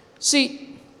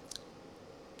 See,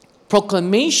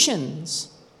 proclamations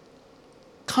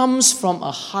comes from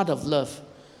a heart of love.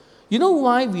 You know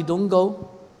why we don't go?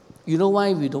 You know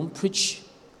why we don't preach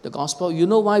the gospel? You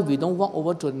know why we don't walk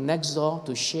over to the next door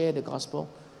to share the gospel?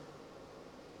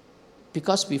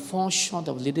 Because we fall short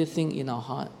of a little thing in our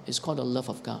heart. It's called the love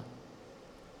of God.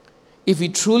 If we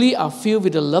truly are filled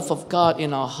with the love of God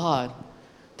in our heart,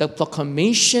 the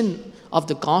proclamation of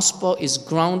the gospel is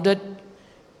grounded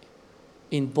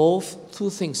in two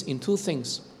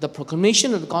things. The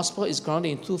proclamation of the gospel is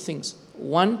grounded in two things.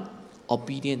 One,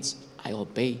 obedience. I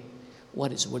obey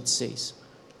what His word says.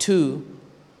 Two,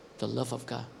 the love of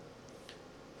God.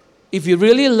 If you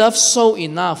really love soul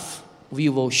enough, we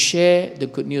will share the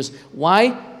good news.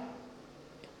 Why?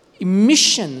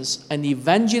 Missions and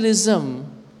evangelism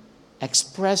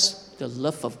express the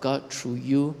love of God through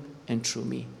you and through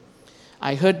me.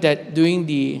 I heard that during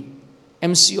the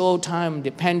MCO time,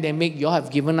 the pandemic, you all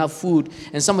have given up food,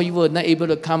 and some of you were not able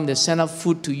to come. They sent up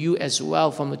food to you as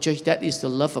well from the church. That is the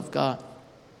love of God.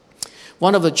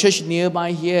 One of the church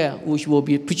nearby here, which will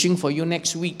be preaching for you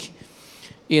next week,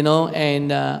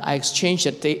 and I exchanged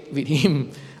a date with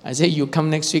him. I said, you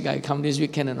come next week, I come this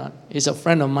weekend or not. He's a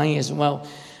friend of mine as well.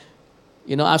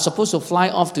 I'm supposed to fly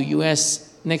off to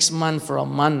US next month for a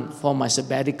month for my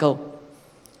sabbatical.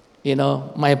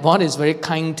 My boss is very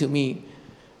kind to me.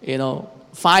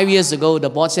 5 years ago,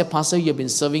 the boss said, Pastor, you've been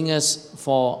serving us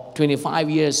for 25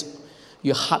 years.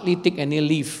 You hardly take any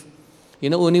leave.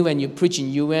 Only when you preach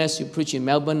in US, you preach in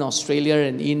Melbourne, Australia,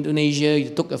 and Indonesia, you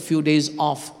took a few days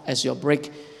off as your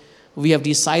break. We have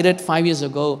decided 5 years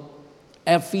ago,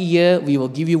 every year we will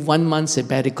give you 1 month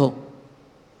sabbatical,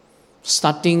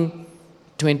 starting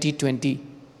 2020.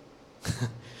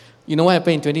 You know what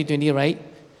happened in 2020, right?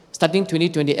 Starting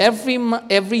 2020,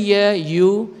 every year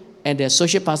you and the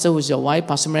associate pastor, who is your wife,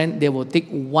 Pastor Moran, they will take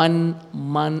 1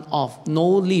 month off. No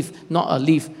leave, not a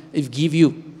leave. It give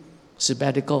you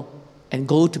sabbatical and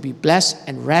go to be blessed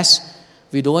and rest.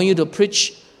 We don't want you to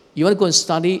preach. You want to go and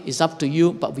study, it's up to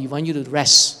you, but we want you to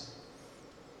rest.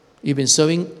 You've been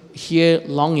serving here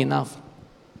long enough.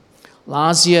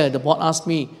 Last year, the board asked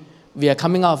me, we are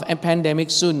coming out of a pandemic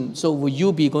soon, so will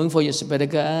you be going for your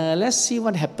sabbatical? Let's see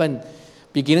what happened.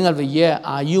 Beginning of the year,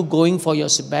 are you going for your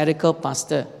sabbatical,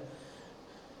 Pastor?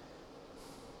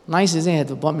 Nice, isn't it,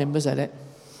 the board members like that?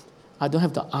 I don't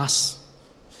have to ask.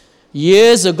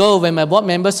 Years ago, when my board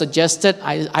member suggested,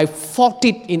 I fought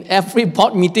it in every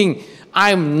board meeting.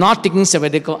 I am not taking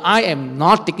sabbatical. I am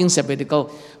not taking sabbatical.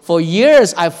 For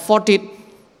years, I fought it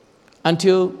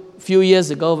until a few years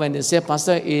ago when they said,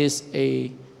 Pastor, is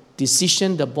a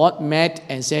decision the board met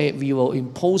and said, we will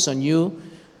impose on you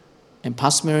and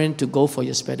Pastor Marion to go for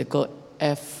your sabbatical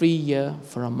every year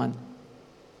for a month,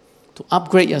 to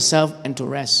upgrade yourself and to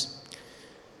rest.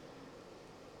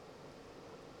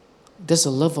 There's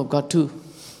the love of God too,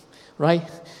 right?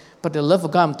 But the love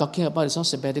of God I'm talking about is not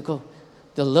sabbatical.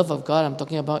 The love of God I'm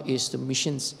talking about is the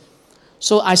missions.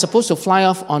 So I'm supposed to fly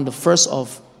off on the 1st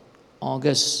of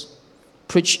August,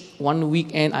 preach one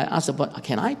weekend. I asked about,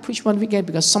 can I preach one weekend?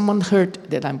 Because someone heard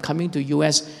that I'm coming to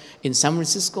US in San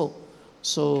Francisco.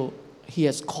 So he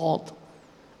has called.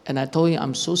 And I told him,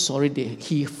 I'm so sorry that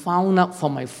he found out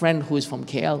from my friend who is from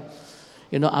KL,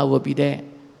 I will be there.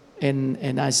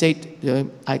 And I said,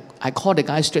 I called the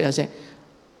guy straight. I said,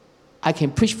 I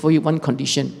can preach for you one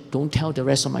condition. Don't tell the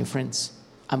rest of my friends.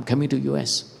 I'm coming to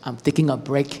US. I'm taking a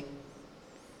break.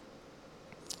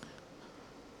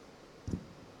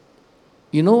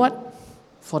 You know what?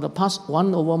 For the past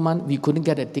 1 over month, we couldn't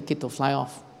get a ticket to fly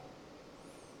off.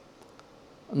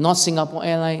 Not Singapore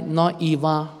Airlines, not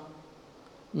EVA,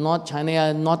 not China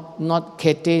Airlines, not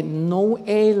Cathay, no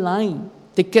airline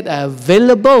ticket are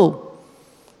available.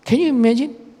 Can you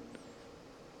imagine?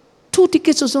 2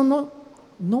 tickets also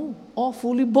no, all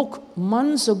fully booked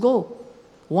months ago.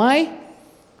 Why?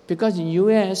 Because in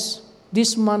US,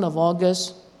 this month of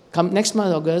August, next month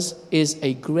of August, is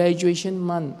a graduation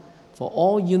month for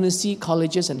all university,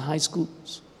 colleges, and high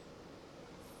schools.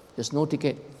 There's no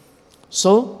ticket.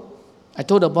 So, I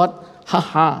told the board,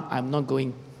 I'm not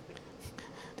going.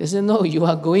 They said, no, you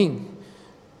are going.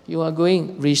 You are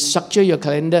going. Restructure your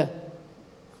calendar.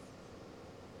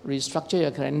 Restructure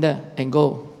your calendar and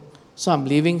go. So I'm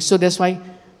leaving. So that's why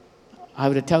I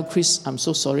have to tell Chris, I'm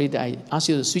so sorry that I asked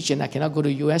you to switch and I cannot go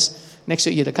to US. Next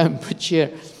week you have to come and preach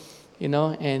here.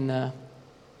 And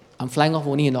I'm flying off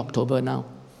only in October now.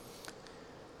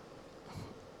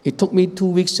 It took me 2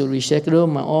 weeks to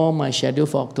reschedule all my schedule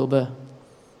for October.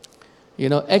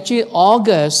 Actually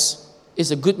August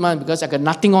is a good month because I got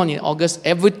nothing on in August.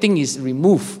 Everything is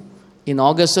removed in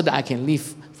August so that I can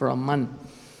leave for a month.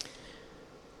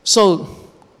 So,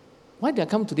 why did I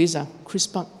come to this? Chris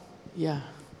Park. Yeah.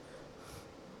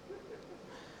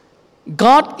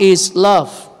 God is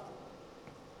love.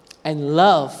 And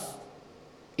love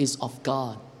is of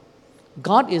God.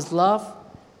 God is love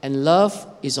and love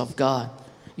is of God.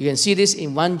 You can see this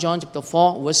in 1 John chapter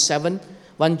 4 verse 7,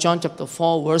 1 John chapter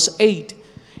 4 verse 8.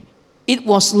 It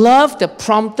was love that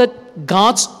prompted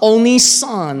God's only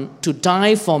Son to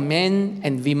die for men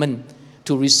and women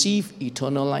to receive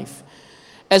eternal life.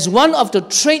 As one of the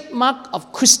trademark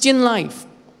of Christian life,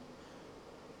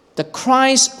 the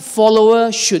Christ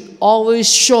follower should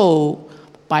always show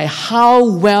by how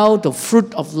well the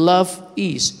fruit of love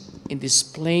is in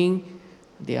displaying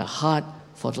their heart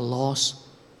for the lost,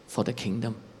 for the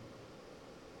kingdom.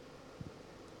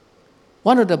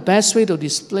 One of the best ways to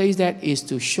display that is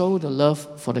to show the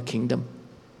love for the kingdom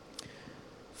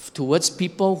towards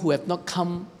people who have not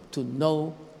come to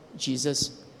know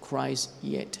Jesus Christ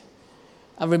yet.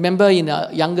 I remember in the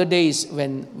younger days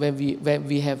when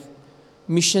we have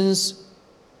missions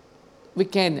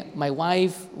weekend, my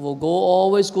wife will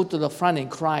always go to the front and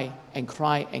cry and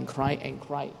cry and cry and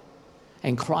cry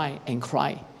and cry and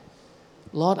cry.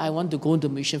 Lord, I want to go into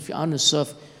mission field. I want to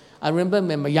serve. I remember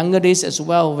in my younger days as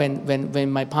well,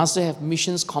 when my pastor have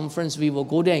missions conference, we will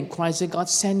go there and cry, say, God,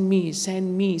 send me,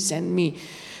 send me, send me.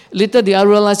 Later, I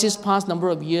realized this past number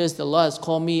of years, the Lord has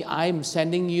called me, I'm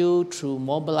sending you through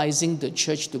mobilizing the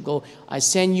church to go. I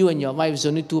send you and your wife, is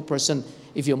only 2 persons.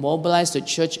 If you mobilize the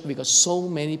church, because so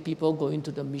many people go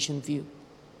into the mission field.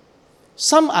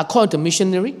 Some are called to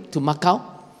missionary to Macau,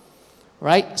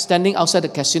 right? Standing outside the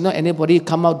casino, anybody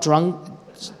come out drunk,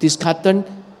 disheartened,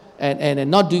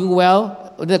 and not doing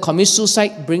well, they commit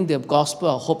suicide, bring the gospel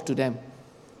of hope to them.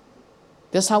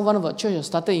 That's how one of our churches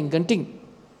started in Genting.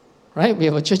 Right? We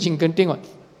have a church in Genting.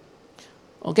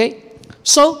 Okay?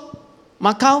 So,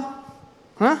 Macau,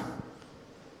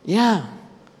 yeah.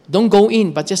 Don't go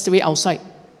in, but just wait outside.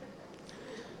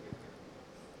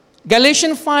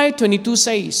 Galatians 5:22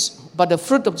 says, but the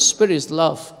fruit of the Spirit is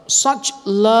love. Such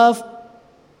love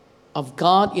of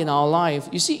God in our life.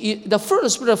 You see, the fruit of the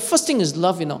Spirit, the first thing is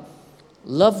love,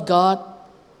 Love God,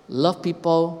 love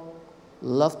people,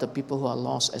 love the people who are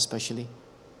lost especially.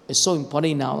 is so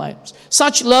important in our lives.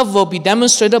 Such love will be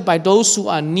demonstrated by those who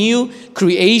are new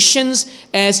creations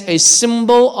as a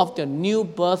symbol of the new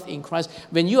birth in Christ.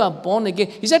 When you are born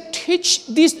again, he said, teach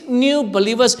these new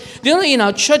believers. You know, in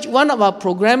our church, one of our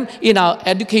program in our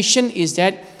education is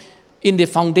that in the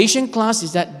foundation class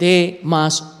is that they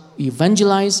must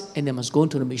evangelize and they must go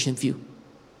into the mission field.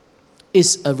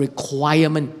 It's a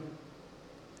requirement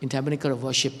in Tabernacle of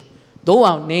Worship. Though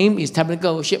our name is Tabernacle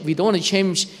of Worship, we don't want to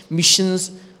change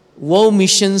missions, World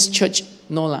Missions Church.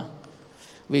 No lah.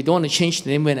 We don't want to change the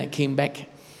name when I came back.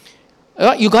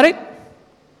 You got it?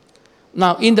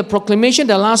 Now, in the proclamation,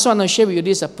 the last one I'll share with you,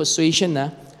 this is a persuasion.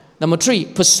 Number 3,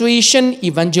 persuasion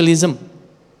evangelism.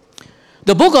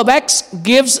 The book of Acts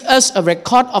gives us a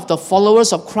record of the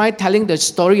followers of Christ telling the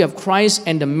story of Christ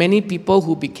and the many people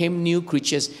who became new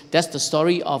creatures. That's the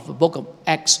story of the book of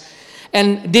Acts.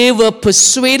 And they were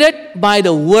persuaded by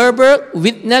the verbal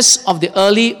witness of the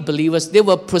early believers. They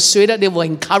were persuaded, they were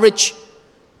encouraged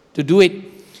to do it.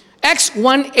 Acts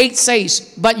 1:8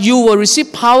 says, but you will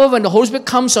receive power when the Holy Spirit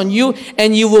comes on you,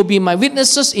 and you will be my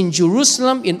witnesses in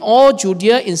Jerusalem, in all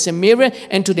Judea, in Samaria,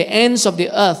 and to the ends of the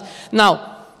earth. Now,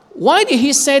 why did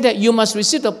he say that you must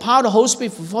receive the power of the Holy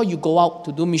Spirit before you go out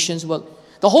to do missions work?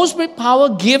 The Holy Spirit power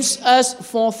gives us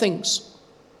 4 things.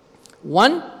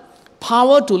 1,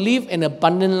 power to live an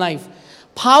abundant life.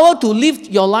 Power to live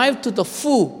your life to the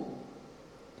full.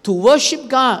 To worship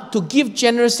God, to give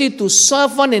generously, to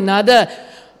serve one another,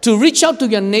 to reach out to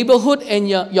your neighborhood and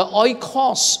your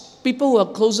oikos, people who are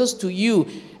closest to you,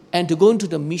 and to go into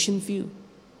the mission field.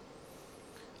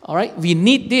 All right, we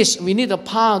need this. We need the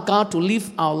power of God to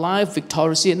live our life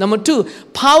victoriously. Number 2,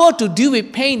 power to deal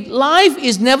with pain. Life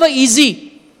is never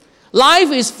easy.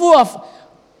 Life is full of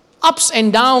ups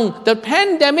and downs. The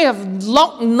pandemic have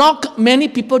knocked many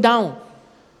people down.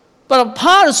 But the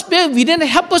power of the Spirit within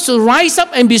help us to rise up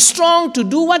and be strong to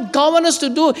do what God wants us to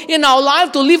do in our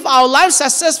life, to live our life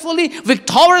successfully,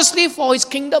 victoriously for His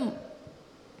kingdom,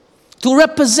 to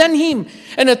represent Him.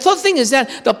 And the third thing is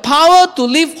that the power to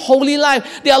live holy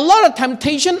life. There are a lot of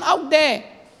temptation out there.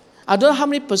 I don't know how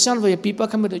many percent of your people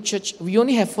come to church. We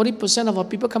only have 40% of our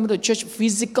people come to church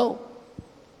physical.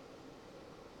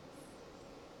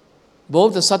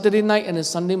 Both the Saturday night and the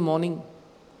Sunday morning.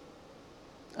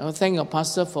 I want to thank your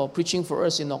pastor for preaching for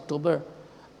us in October.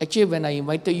 Actually, when I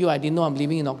invited you, I didn't know I'm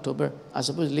leaving in October. I was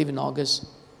supposed to leave in August.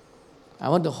 I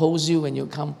want to host you when you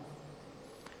come.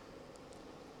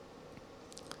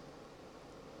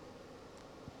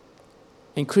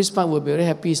 And Chris Park will be very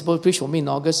happy. He's supposed to preach for me in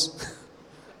August.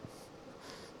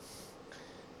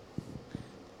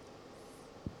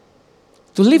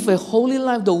 To live a holy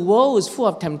life, the world is full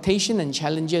of temptation and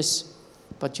challenges.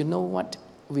 But you know what?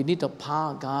 We need the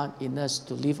power of God in us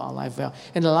to live our life well.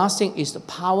 And the last thing is the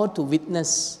power to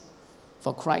witness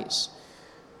for Christ.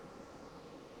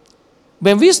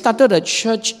 When we started a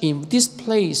church in this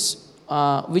place,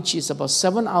 which is about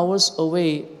 7 hours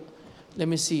away,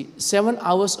 7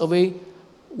 hours away,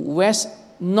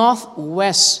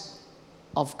 northwest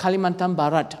of Kalimantan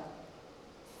Barat.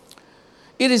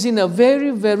 It is in a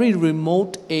very, very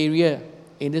remote area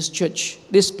in this church,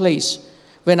 this place.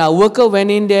 When our worker went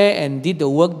in there and did the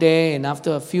work there, and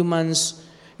after a few months,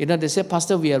 they said,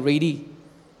 Pastor, we are ready.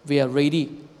 We are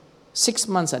ready. 6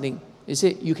 months, I think. They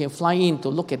said, you can fly in to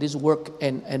look at this work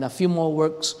and a few more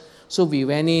works. So we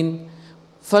went in.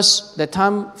 First, the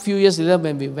time, a few years later,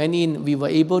 when we went in, we were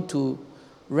able to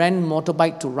rent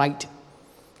motorbike to ride.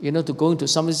 To go into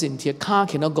somebody's interior. Car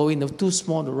cannot go in, too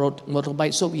small the road,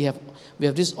 motorbike. So we have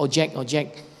this object,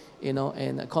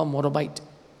 and called motorbike.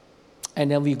 And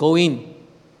then we go in.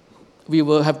 We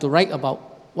will have to ride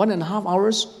about 1.5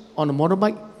 hours on a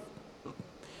motorbike.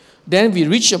 Then we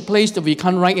reach a place that we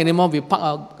can't ride anymore. We park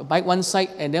our bike one side,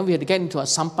 and then we have to get into a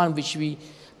sampan, which we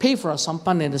pay for a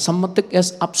sampan, and the sampan takes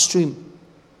us upstream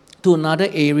to another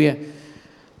area.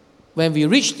 When we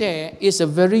reach there, it's a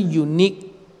very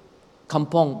unique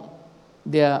kampong.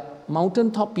 They are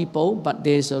mountaintop people, but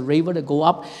there's a river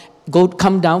that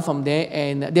come down from there,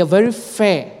 and they're very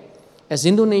fair. As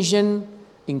Indonesian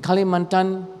in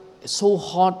Kalimantan, it's so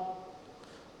hot.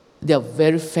 They are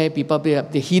very fair people. They're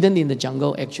hidden in the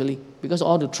jungle, actually, because of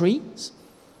all the trees.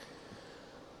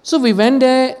 So we went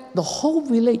there. The whole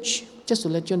village, just to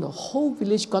let you know, the whole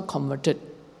village got converted.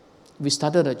 We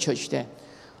started a church there.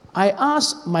 I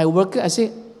asked my worker, I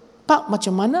said, Pak,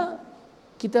 macam mana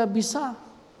kita bisa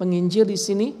menginjil di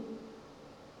sini?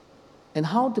 And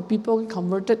how the people get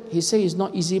converted? He said, it's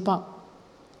not easy, Pak.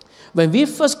 When we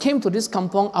first came to this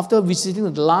kampong, after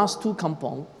visiting the last 2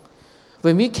 kampong,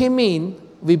 when we came in,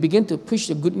 we began to preach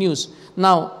the good news.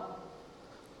 Now,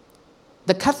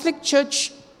 the Catholic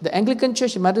Church the Anglican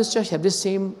Church and Methodist Church have the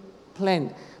same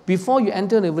plan. Before you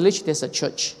enter the village, there's a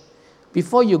church.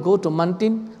 Before you go to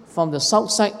Mantin, from the south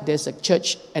side, there's a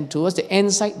church. And towards the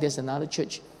end side, there's another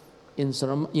church in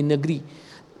Negri.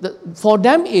 For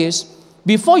them is,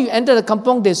 before you enter the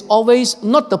kampong, there's always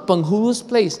not the penghuru's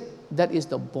place. That is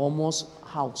the bomo's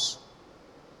house.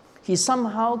 He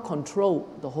somehow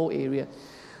controlled the whole area.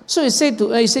 So he said,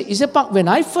 Pak, when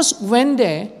I first went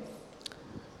there,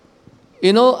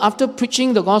 after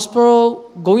preaching the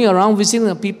gospel, going around visiting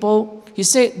the people, he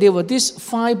said there were these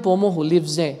 5 bomo who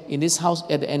lives there in this house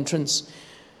at the entrance.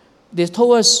 They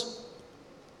told us,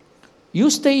 you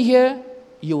stay here,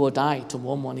 you will die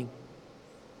tomorrow morning.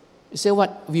 He said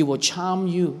what? We will charm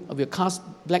you, we'll cast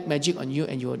black magic on you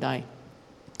and you will die.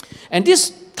 And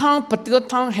this particular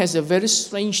town has a very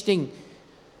strange thing.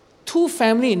 2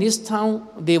 families in this town,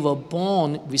 they were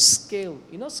born with scale.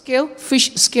 Scale?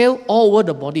 Fish scale all over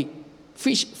the body.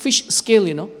 Fish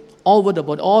scale, all over the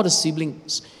body, all the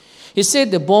siblings. He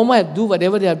said the bomo have do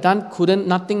whatever they have done,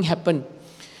 nothing happened.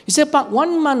 He said, but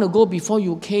 1 month ago before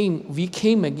you came, we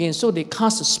came again. So they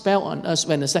cast a spell on us.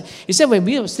 He said, when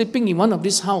we were sleeping in one of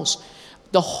this house,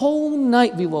 the whole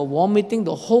night we were vomiting,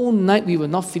 the whole night we were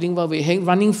not feeling well, we were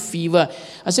running fever.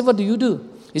 I said, what do you do?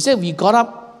 He said, we got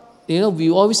up, we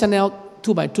always send out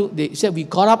 2 by 2. He said, we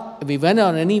got up, we went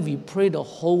on our knee, we prayed the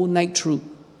whole night through.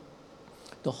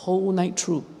 The whole night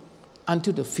through,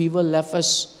 until the fever left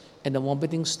us and the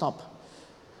vomiting stopped.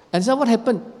 And so what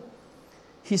happened?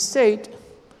 He said,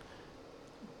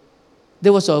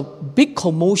 there was a big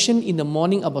commotion in the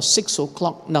morning about 6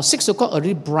 o'clock. Now 6 o'clock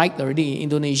already bright already in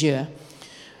Indonesia.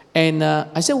 And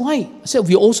I said, why? I said,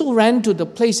 we also ran to the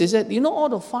place. They said, all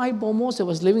the 5 bomos that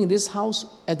was living in this house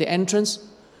at the entrance,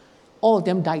 all of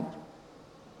them died.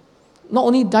 Not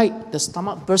only died, the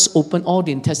stomach burst open, all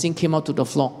the intestine came out to the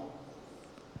floor.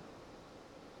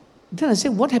 Then I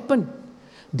said, what happened?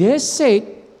 They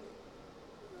said,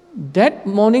 that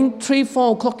morning, 3,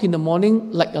 4 o'clock in the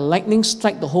morning, like a lightning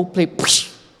strike the whole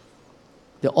place.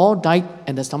 They all died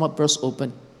and the stomach burst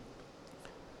open.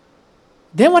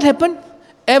 Then what happened?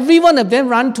 Every one of them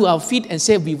ran to our feet and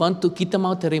said, we want to kita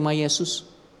mau terima Yesus.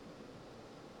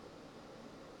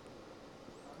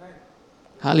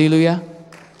 Hallelujah.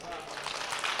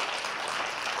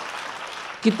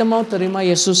 Kita mau terima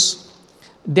Yesus.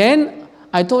 Then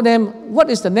I told them, what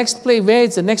is the next place? Where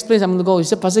is the next place I'm going to go? He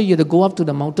said, Pastor, you have to go up to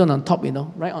the mountain on top,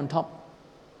 right on top.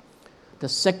 The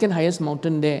second highest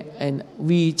mountain there. And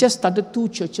we just started 2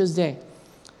 churches there.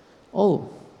 Oh,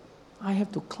 I have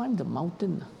to climb the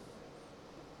mountain.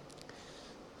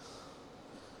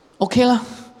 Okay lah.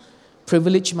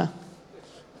 Privilege ma.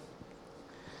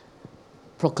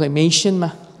 Proclamation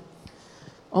ma.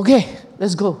 Okay,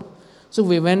 let's go. So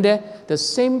we went there. The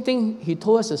same thing, he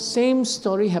told us the same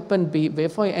story happened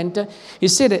before he entered. He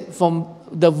said that from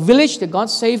the village that got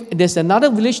saved, there's another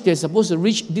village they're supposed to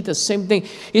reach, did the same thing.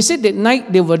 He said that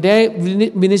night they were there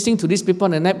ministering to these people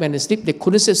on the night when they sleep, they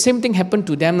couldn't say, same thing happened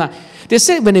to them. They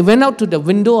said when they went out to the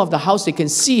window of the house, they can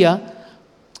see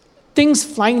things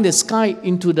flying in the sky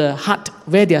into the hut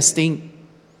where they are staying.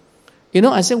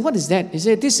 I said, what is that? He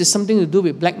said, this is something to do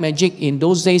with black magic in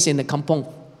those days in the kampong.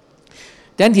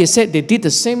 Then he said they did the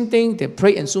same thing, they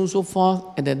prayed and so on and so forth.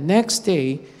 And the next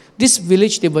day, this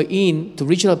village they were in to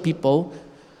reach out people,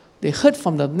 they heard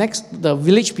from the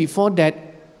village before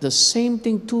that the same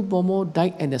thing, 2 bomo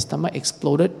died and their stomach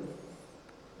exploded,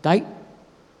 died.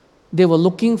 They were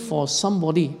looking for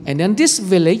somebody. And then this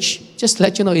village, just to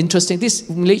let you know, interesting, this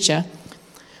village,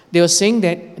 they were saying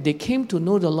that they came to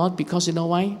know the Lord because you know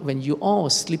why? When you all were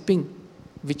sleeping,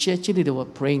 which actually they were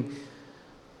praying,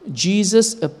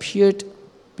 Jesus appeared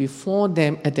before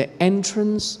them at the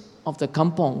entrance of the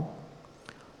kampong,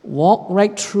 walked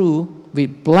right through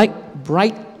with bright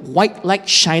white light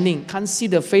shining. Can't see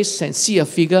the face and see a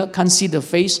figure, can't see the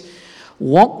face.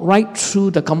 Walked right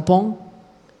through the kampong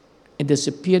and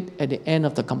disappeared at the end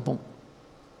of the kampong.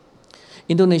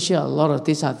 Indonesia, a lot of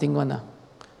these are things.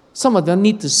 Some of them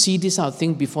need to see this sort of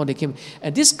thing before they came.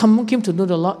 And this kampong came to know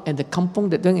the Lord, and the kampong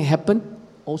that didn't happen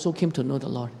also came to know the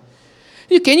Lord.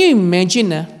 Can you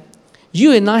imagine?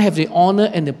 You and I have the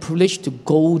honor and the privilege to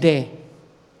go there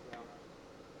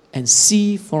and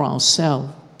see for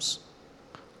ourselves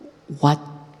what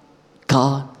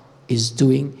God is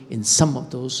doing in some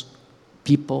of those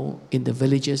people in the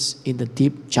villages in the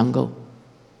deep jungle.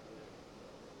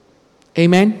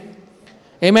 Amen?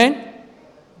 Amen?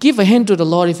 Give a hand to the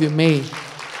Lord if you may.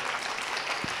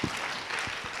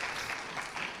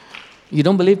 You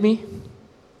don't believe me?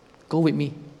 Go with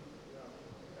me.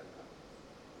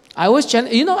 I always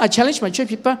I challenge my church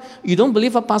people, you don't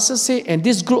believe what pastor say, and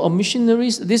this group of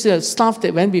missionaries, this staff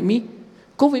that went with me,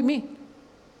 Go with me.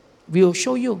 We will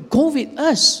show you. Go with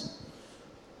us.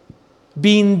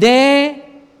 Being there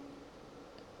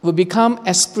will become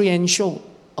experiential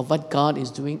of what God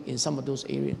is doing in some of those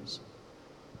areas.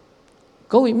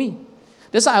 Go with me.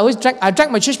 That's why I drag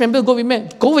my church member, go with me.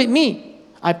 Go with me.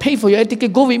 I pay for your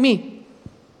ticket, go with me.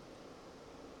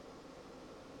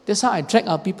 That's how I drag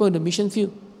our people in the mission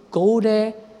field. Go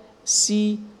there,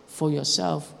 see for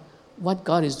yourself what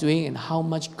God is doing and how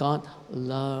much God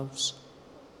loves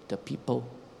the people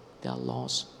that are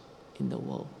lost in the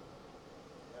world.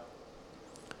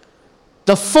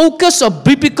 The focus of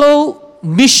biblical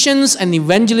missions and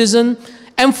evangelism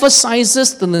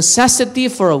emphasizes the necessity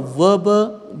for a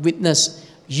verbal witness.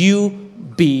 You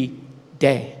be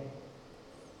there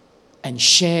and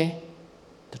share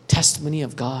the testimony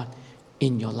of God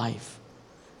in your life.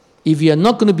 If you are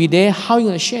not going to be there, how are you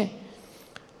going to share?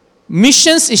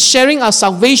 Missions is sharing our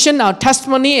salvation, our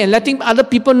testimony, and letting other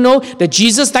people know that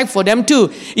Jesus died for them too.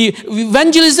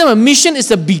 Evangelism and mission is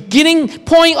the beginning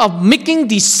point of making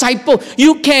disciples.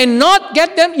 You cannot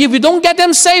get them, if you don't get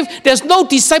them saved, there's no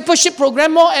discipleship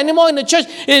program anymore in the church.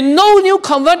 And no new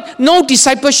convert, no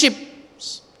discipleship.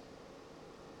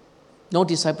 No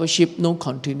discipleship, no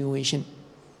continuation.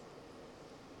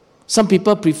 Some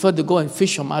people prefer to go and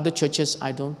fish from other churches.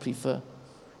 I don't prefer.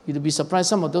 You'd be surprised,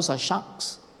 some of those are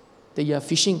sharks that you are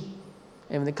fishing.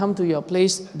 And when they come to your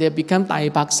place, they become tai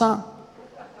baksa.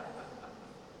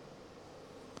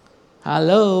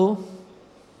 Hello?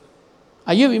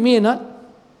 Are you with me or not?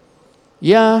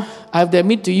 Yeah, I have to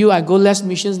admit to you, I go less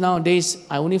missions nowadays.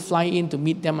 I only fly in to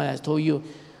meet them, as I told you.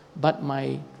 But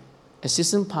my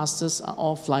assistant pastors are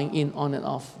all flying in on and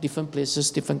off, different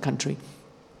places, different country.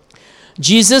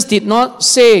 Jesus did not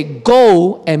say,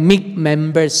 go and make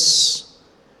members.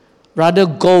 Rather,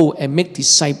 go and make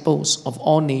disciples of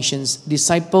all nations.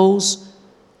 Disciples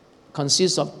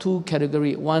consist of two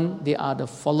categories. One, they are the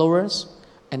followers,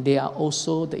 and they are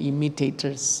also the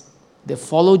imitators. They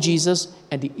follow Jesus,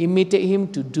 and they imitate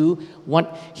him to do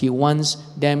what he wants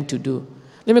them to do.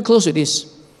 Let me close with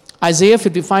this. Isaiah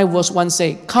 55 verse 1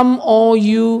 says, come all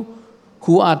you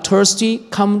who are thirsty,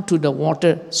 come to the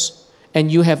waters.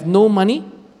 And you have no money?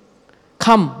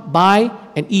 Come, buy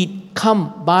and eat.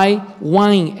 Come, buy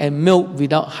wine and milk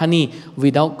without honey,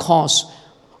 without cost.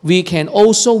 We can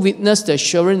also witness the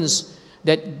assurance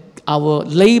that our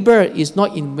labor is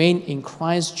not in vain in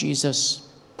Christ Jesus.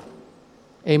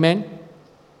 Amen.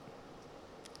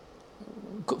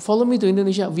 Follow me to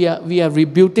Indonesia. We are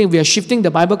rebuilding, we are shifting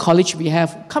the Bible college we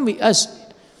have. Come with us.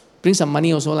 Bring some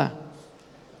money also lah.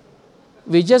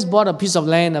 We just bought a piece of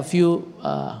land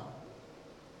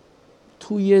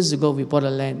 2 years ago. We bought a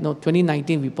land. No,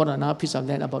 2019 we bought another piece of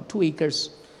land, about 2 acres.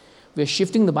 We are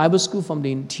shifting the Bible school from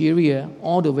the interior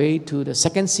all the way to the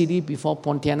second city before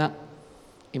Pontianak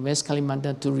in West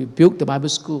Kalimantan to rebuild the Bible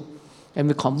school. And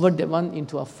we convert that one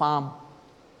into a farm.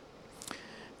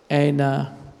 And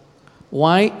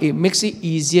why? It makes it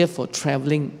easier for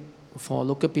traveling for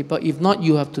local people. If not,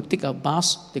 you have to take a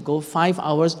bus. They go 5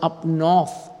 hours up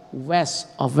west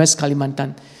of West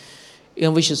Kalimantan,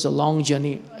 which is a long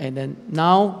journey. And then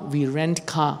now we rent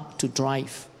car to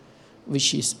drive,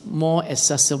 which is more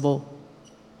accessible.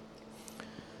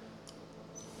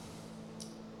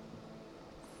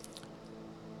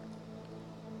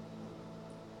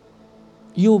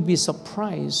 You'll be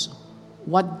surprised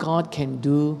what God can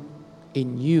do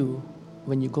in you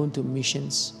when you go into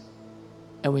missions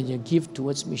and when you give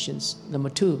towards missions. Number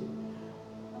 2,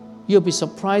 you'll be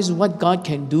surprised what God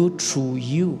can do through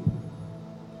you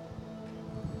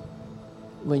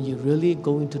when you really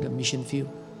go into the mission field.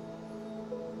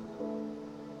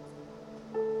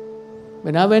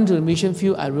 When I went to the mission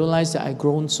field, I realized that I've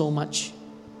grown so much.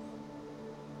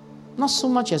 Not so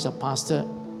much as a pastor,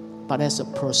 but as a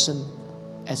person,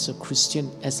 as a Christian,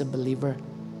 as a believer.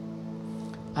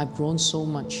 I've grown so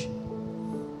much.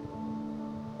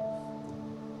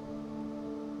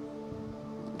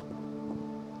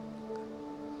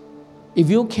 If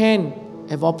you can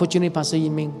have opportunity, Pastor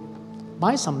Yiming,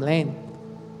 buy some land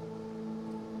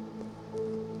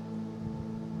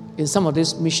in some of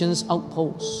these missions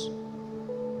outposts.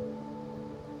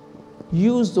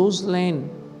 Use those land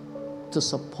to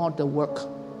support the work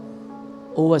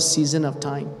over a season of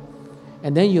time.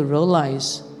 And then you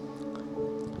realize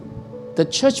the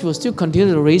church will still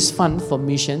continue to raise funds for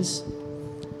missions,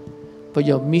 but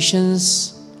your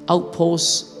missions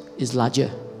outpost is larger.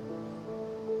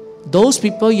 Those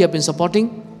people you have been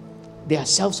supporting, they are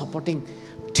self-supporting.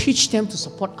 Teach them to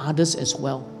support others as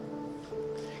well.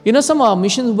 You know, some of our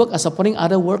mission work are supporting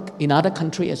other work in other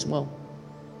countries as well.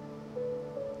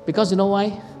 Because you know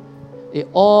why? It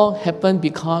all happened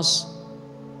because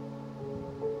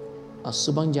of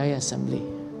Subang Jaya Assembly.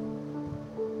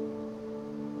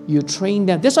 You train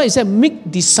them. That's why he said, make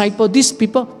disciples. These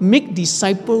people, make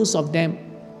disciples of them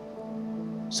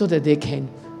so that they can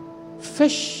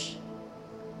fish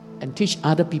and teach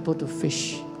other people to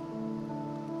fish.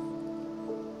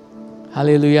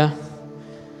 Hallelujah.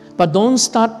 But don't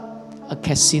start a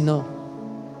casino.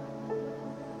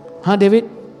 Huh, David?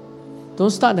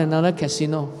 Don't start another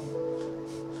casino.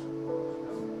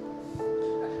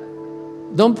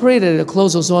 Don't pray that they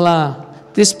close also lah.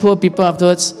 These poor people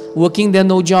afterwards, working there,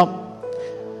 no job.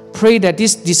 Pray that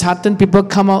these disheartened people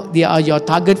come out, they are your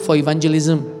target for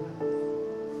evangelism.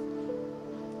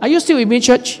 Are you still with me,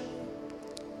 church?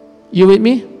 You with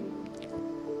me?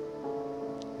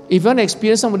 If you want to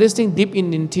experience some of this thing deep in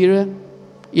the interior,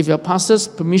 if your pastor's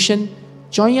permission,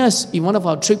 join us in one of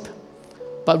our trip,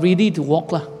 but ready to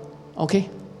walk lah. Okay?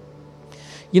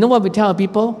 You know what we tell our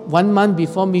people? 1 month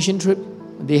before mission trip,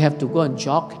 they have to go and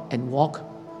jog and walk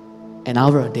an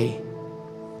hour a day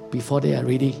before they are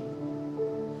ready.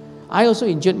 I also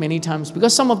injured many times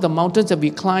because some of the mountains that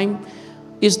we climb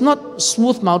is not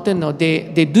smooth mountain. Or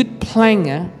they do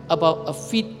plank about a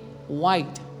feet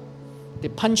wide. They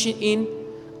punch it in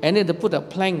and then they put a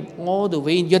plank all the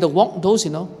way in. You have to walk those,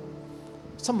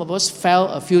 Some of us fell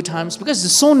a few times because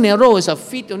it's so narrow, it's a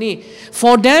feet only.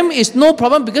 For them, it's no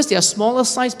problem because they are smaller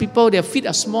size people, their feet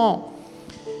are small.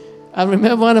 I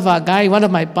remember one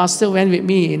of my pastor went with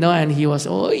me, and he was,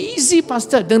 easy,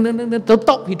 pastor. The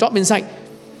top, he dropped inside.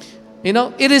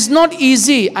 It is not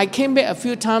easy. I came back a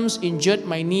few times, injured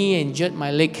my knee, injured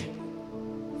my leg.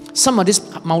 Some of this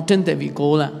mountain that we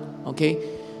go, okay,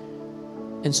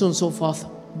 and so on and so forth.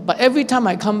 But every time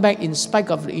I come back, in spite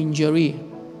of the injury,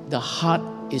 the heart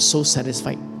is so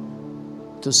satisfied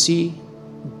to see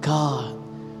God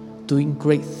doing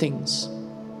great things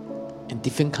in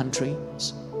different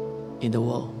countries in the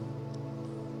world.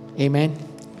 Amen.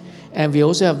 And we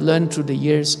also have learned through the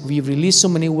years, we released so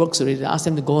many works already, ask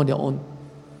them to go on their own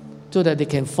so that they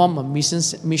can form a mission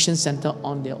center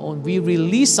on their own. We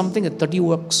released something at 30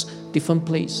 works, different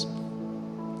place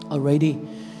already.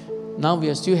 Now we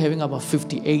are still having about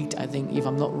 58, I think, if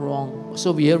I'm not wrong.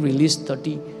 So we have released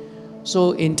 30.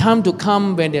 So in time to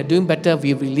come, when they're doing better,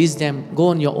 we release them. Go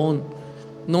on your own.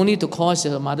 No need to call us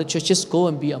a mother church. Just go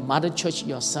and be a mother church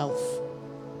yourself.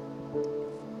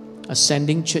 A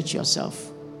sending church yourself.